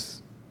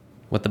 times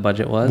what the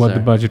budget was. The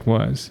budget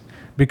was,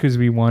 because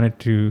we wanted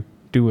to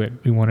do it.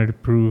 We wanted to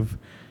prove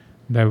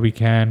that we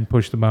can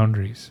push the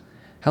boundaries.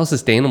 How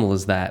sustainable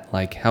is that?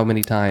 Like, how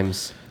many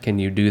times can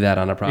you do that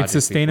on a project? It's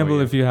sustainable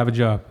if you have a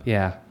job.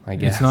 Yeah, I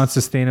guess. It's not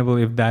sustainable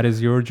if that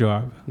is your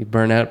job. You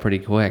burn out pretty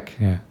quick.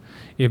 Yeah.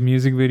 If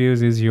music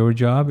videos is your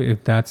job,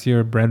 if that's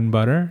your bread and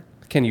butter.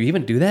 Can you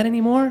even do that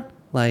anymore?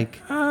 Like,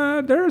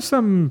 there are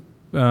some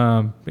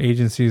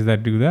agencies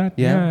that do that.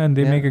 Yeah. And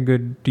they make a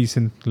good,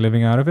 decent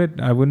living out of it.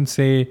 I wouldn't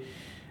say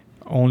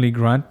only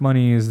grant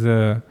money is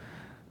the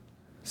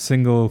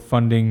single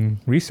funding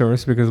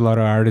resource, because a lot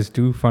of artists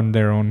do fund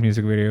their own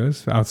music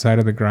videos outside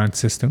of the grant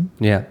system.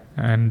 Yeah.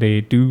 And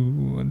they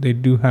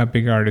do have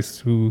big artists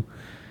who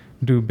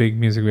do big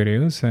music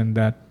videos, and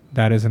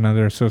that is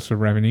another source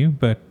of revenue,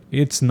 but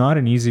it's not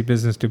an easy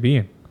business to be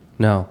in.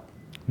 No.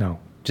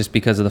 Just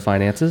because of the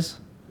finances?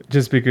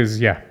 Just because,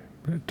 yeah,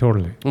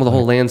 totally. Well, the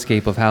whole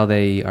landscape of how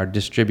they are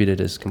distributed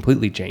has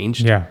completely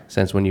changed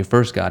since when you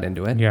first got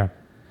into it. Yeah,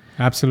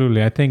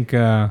 absolutely. I think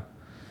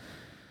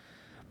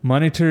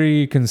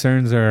monetary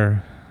concerns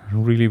are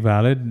really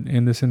valid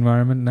in this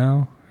environment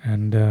now,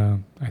 and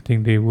I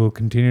think they will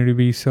continue to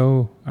be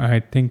so.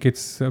 I think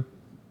it's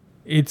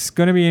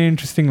going to be an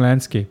interesting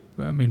landscape.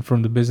 I mean,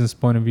 from the business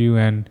point of view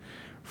and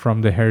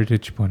from the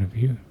heritage point of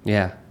view.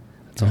 Yeah,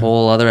 it's a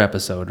whole other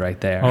episode right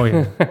there. Oh,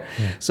 yeah.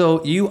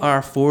 So you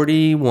are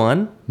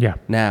 41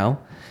 now,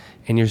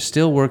 and you're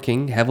still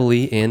working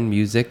heavily in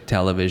music,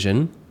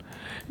 television.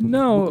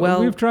 No,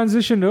 we've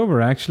transitioned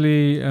over.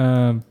 Actually,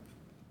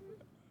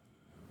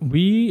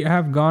 we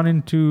have gone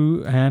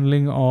into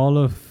handling all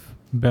of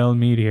Bell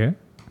Media.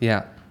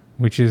 Yeah.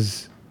 Which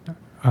is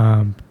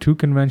 2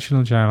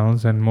 conventional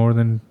channels and more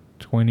than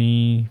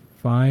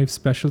 25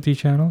 specialty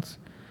channels.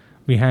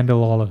 We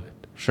handle all of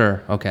it.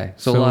 Sure. Okay.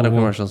 So a lot of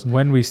commercials.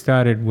 When we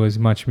started was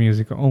Much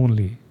Music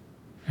only.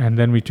 And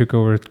then we took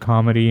over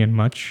comedy and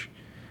Much.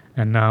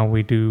 And now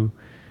we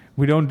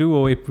We don't do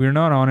OAP. We're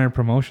not on-air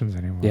promotions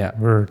anymore. Yeah.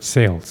 We're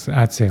sales,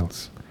 ad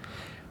sales.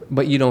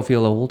 But you don't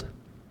feel old?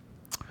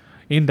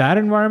 In that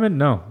environment,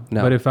 no.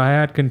 But if I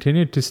had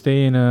continued to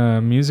stay in a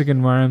music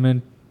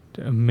environment,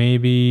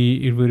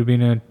 maybe it would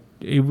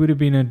have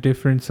been a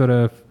different sort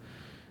of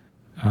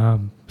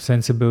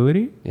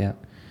sensibility. Yeah.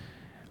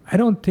 I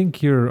don't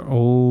think you're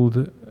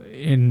old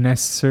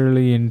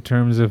necessarily in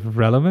terms of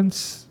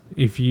relevance.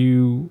 If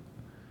you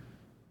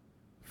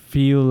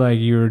feel like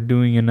you're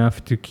doing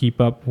enough to keep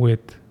up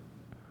with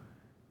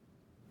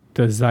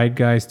the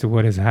zeitgeist to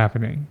what is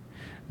happening.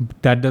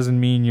 That doesn't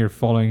mean you're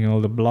following all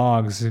the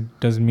blogs. It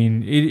doesn't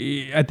mean...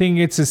 I think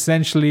it's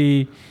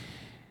essentially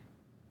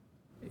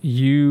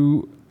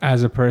you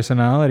as a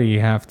personality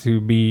have to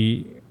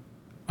be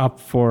up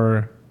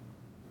for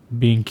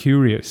being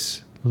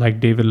curious, like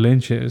David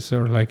Lynch is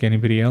or like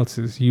anybody else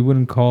is. You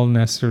wouldn't call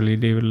necessarily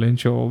David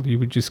Lynch old. You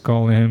would just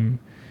call him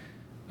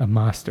a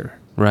master.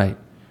 Right.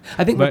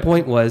 I think the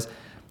point was,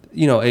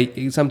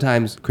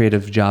 sometimes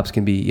creative jobs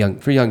can be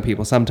for young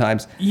people.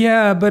 Sometimes,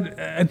 yeah, but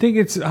I think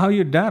it's how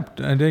you adapt.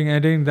 I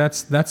think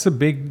that's a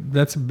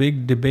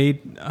big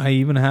debate I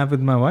even have with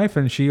my wife,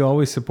 and she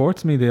always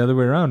supports me the other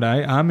way around.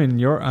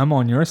 I'm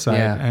on your side,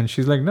 and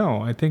she's like,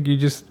 no, I think you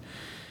just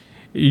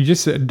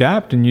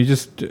adapt and you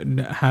just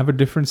have a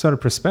different sort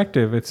of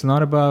perspective. It's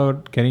not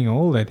about getting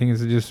old. I think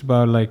it's just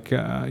about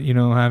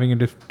having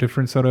a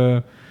different sort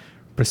of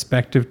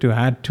perspective to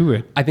add to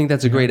it. I think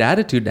that's a great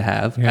attitude to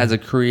have as a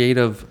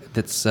creative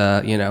that's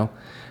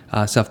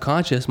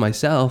self-conscious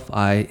myself.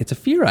 It's a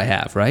fear I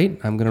have, right?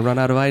 I'm going to run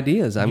out of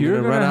ideas. I'm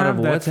going to run out of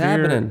what's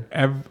happening.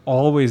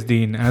 Always,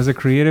 Dean. As a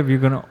creative, you're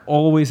going to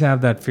always have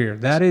that fear.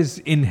 That is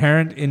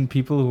inherent in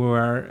people who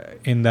are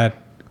in that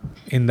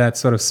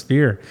sort of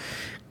sphere.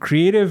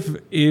 Creative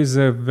is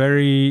a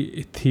very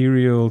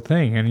ethereal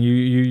thing, and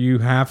you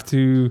have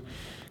to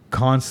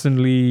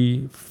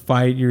constantly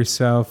fight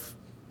yourself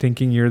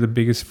thinking you're the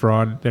biggest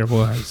fraud there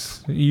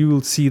was. You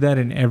will see that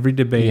in every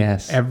debate,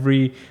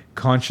 every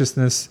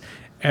consciousness,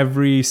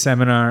 every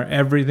seminar,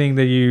 everything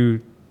that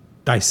you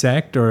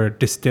dissect or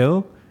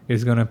distill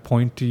is going to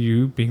point to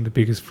you being the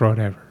biggest fraud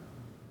ever.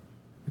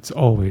 It's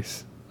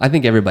always. I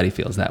think everybody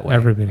feels that way.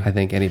 Everybody. I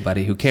think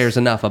anybody who cares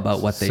enough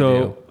about what they do.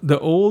 So the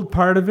old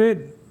part of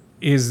it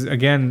is,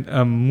 again,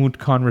 a moot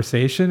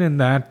conversation in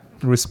that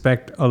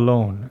respect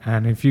alone.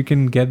 And if you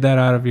can get that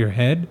out of your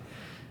head,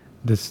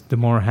 the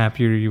more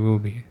happier you will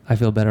be. I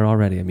feel better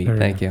already, Amit.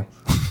 Thank you.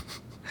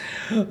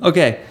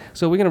 Okay,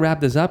 so we're going to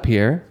wrap this up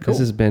here. Cool. This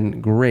has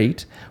been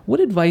great. What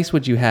advice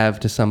would you have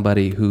to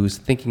somebody who's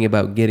thinking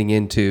about getting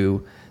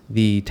into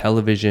the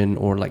television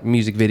or like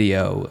music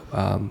video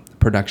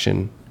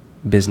production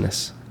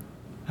business?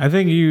 I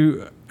think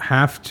you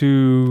have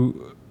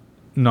to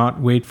not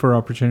wait for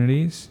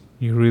opportunities.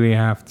 You really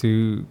have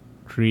to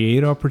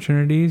create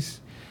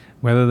opportunities,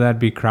 whether that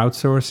be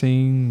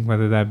crowdsourcing,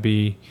 whether that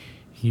be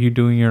you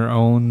doing your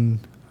own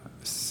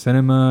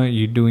cinema,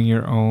 you doing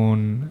your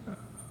own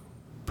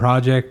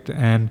project,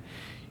 and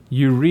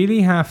you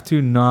really have to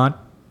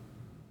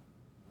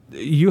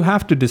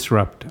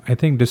disrupt. I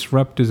think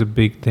disrupt is a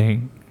big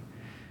thing.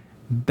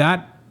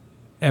 The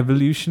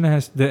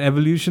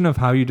evolution of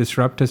how you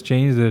disrupt has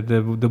changed,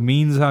 the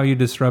means how you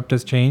disrupt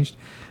has changed,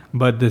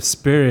 but the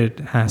spirit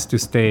has to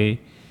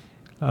stay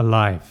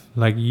alive.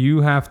 Like,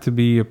 you have to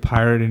be a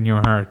pirate in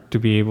your heart to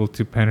be able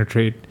to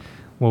penetrate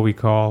what we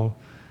call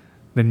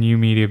the new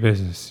media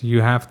business.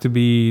 You have to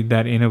be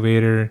that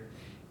innovator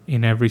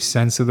in every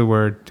sense of the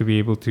word to be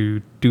able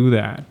to do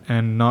that,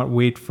 and not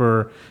wait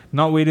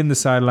in the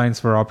sidelines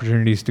for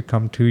opportunities to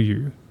come to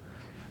you.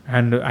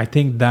 And I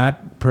think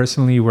that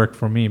personally worked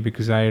for me,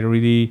 because I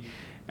really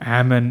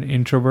am an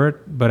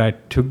introvert, but I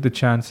took the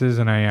chances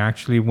and I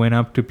actually went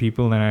up to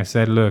people and I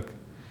said, look,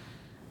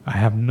 I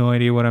have no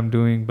idea what I'm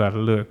doing, but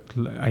look,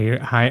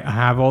 I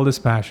have all this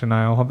passion.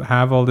 I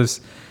have all this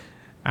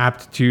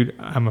aptitude.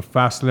 I'm a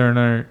fast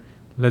learner.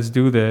 Let's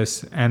do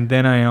this. And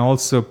then I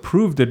also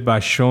proved it by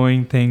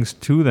showing things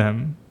to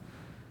them.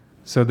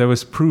 So there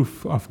was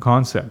proof of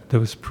concept. There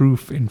was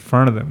proof in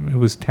front of them. It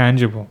was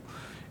tangible.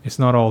 It's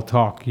not all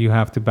talk. You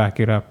have to back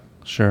it up.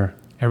 Sure.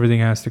 Everything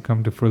has to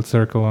come to full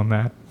circle on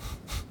that.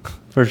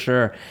 For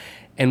sure.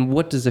 And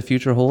what does the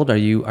future hold? Are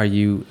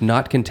you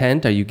not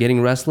content? Are you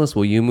getting restless?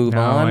 Will you move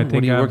on?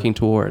 What are you working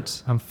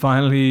towards? I'm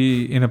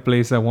finally in a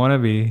place I want to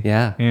be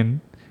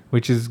in,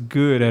 which is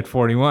good at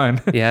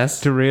 41. Yes.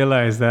 To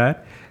realize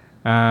that.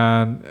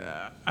 And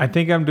I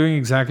think I'm doing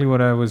exactly what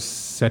I was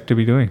set to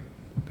be doing.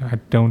 I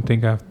don't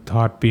think I've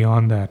thought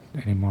beyond that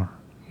anymore.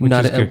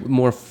 Not a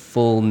more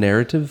full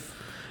narrative?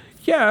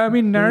 Yeah, I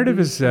mean, narrative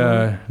is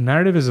a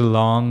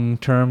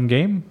long-term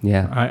game.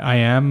 Yeah. I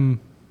am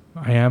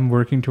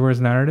working towards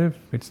narrative.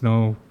 It's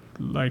no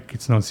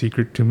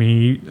secret to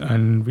me.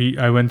 And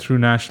I went through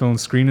National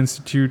Screen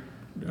Institute,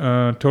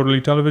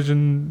 Totally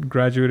Television,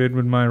 graduated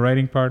with my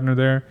writing partner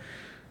there.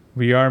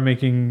 We are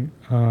making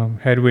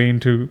headway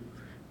into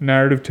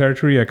narrative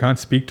territory. I can't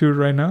speak to it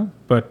right now,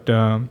 but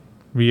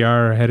we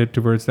are headed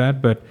towards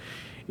that. But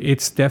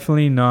it's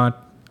definitely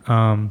not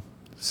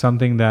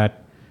something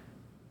that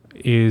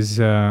is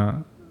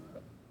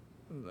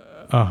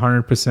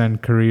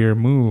 100% career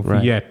move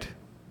Right. yet.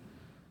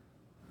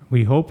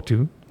 We hope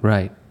to.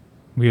 Right.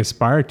 We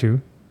aspire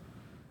to.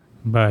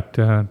 But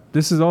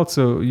this is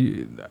also,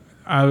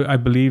 I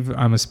believe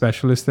I'm a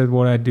specialist at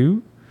what I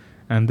do,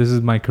 and this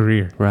is my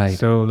career. Right.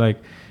 So like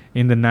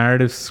in the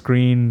narrative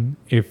screen,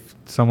 if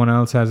someone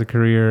else has a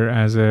career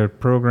as a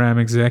program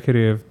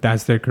executive,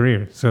 that's their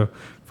career. So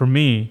for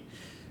me,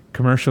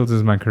 commercials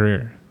is my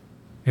career.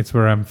 It's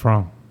where I'm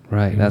from.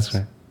 Right. That's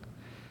right.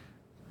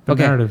 The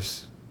Okay.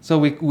 narratives. So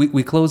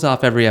we close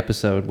off every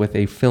episode with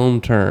a film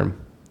term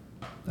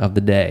of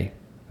the day.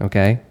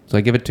 Okay. So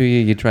I give it to you.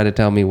 You try to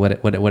tell me what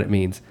it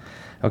means.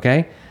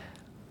 Okay.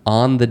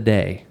 On the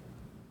day.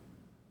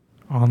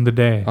 On the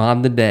day.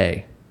 On the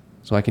day.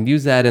 So I can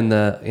use that in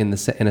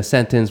a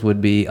sentence.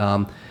 Would be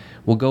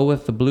we'll go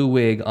with the blue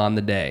wig on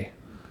the day.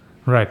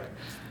 Right.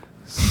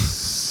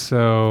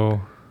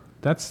 So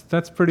that's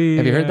pretty.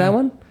 Have you heard that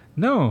one?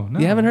 No.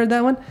 You haven't heard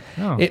that one?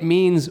 No. It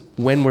means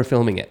when we're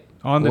filming it.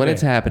 On the when day.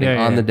 it's happening,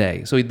 Yeah, on yeah. the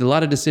day. So a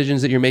lot of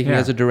decisions that you're making Yeah.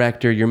 as a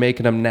director, you're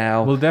making them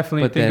now. We'll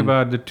definitely but think then-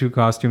 about the 2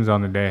 costumes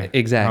on the day.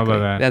 Exactly. How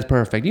about that? That's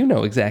perfect. You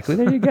know exactly.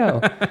 There you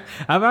go.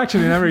 I've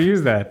actually never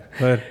used that,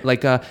 but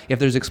Like if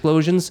there's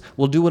explosions,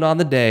 we'll do it on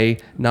the day,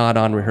 not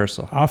on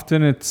rehearsal.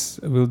 often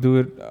we'll do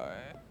it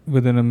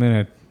within a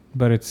minute,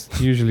 but it's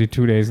usually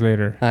 2 days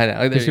later. I know.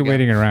 There Because you you're go.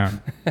 waiting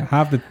around.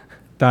 Half the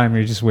time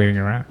you're just waiting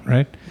around,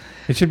 right?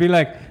 It should be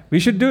like, we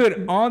should do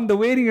it on the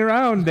waiting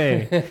around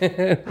day.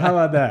 How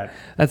about that?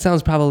 That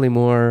sounds probably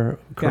more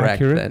correct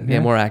Accurate, then. Yeah, yeah.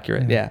 more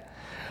accurate. Yeah.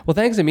 Well,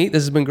 thanks, Amit.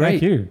 This has been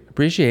great. Thank you.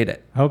 Appreciate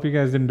it. I hope you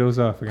guys didn't doze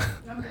off again.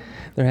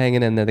 They're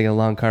hanging in there. They got a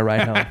long car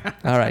ride home.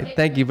 All right.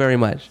 Thank you very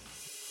much.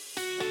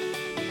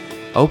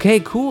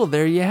 Okay, cool.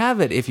 There you have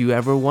it. If you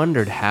ever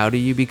wondered, how do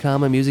you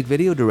become a music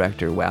video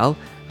director? Well,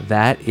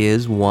 that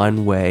is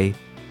one way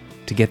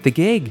to get the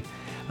gig.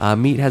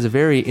 Meet has a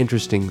very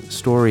interesting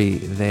story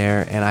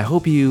there, and I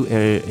hope you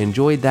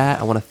enjoyed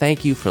that. I want to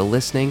thank you for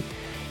listening.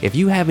 If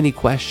you have any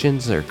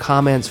questions or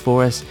comments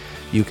for us,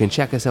 you can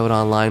check us out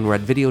online. We're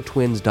at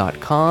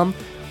videotwins.com.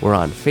 We're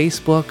on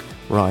Facebook.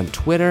 We're on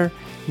Twitter.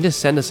 You just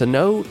send us a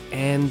note,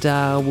 and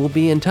we'll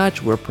be in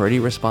touch. We're pretty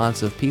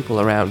responsive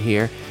people around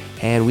here,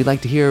 and we'd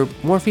like to hear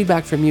more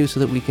feedback from you so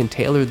that we can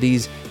tailor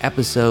these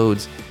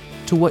episodes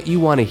to what you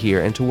want to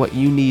hear and to what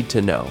you need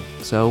to know.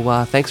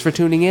 So thanks for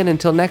tuning in.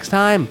 Until next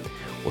time,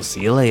 we'll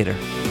see you later.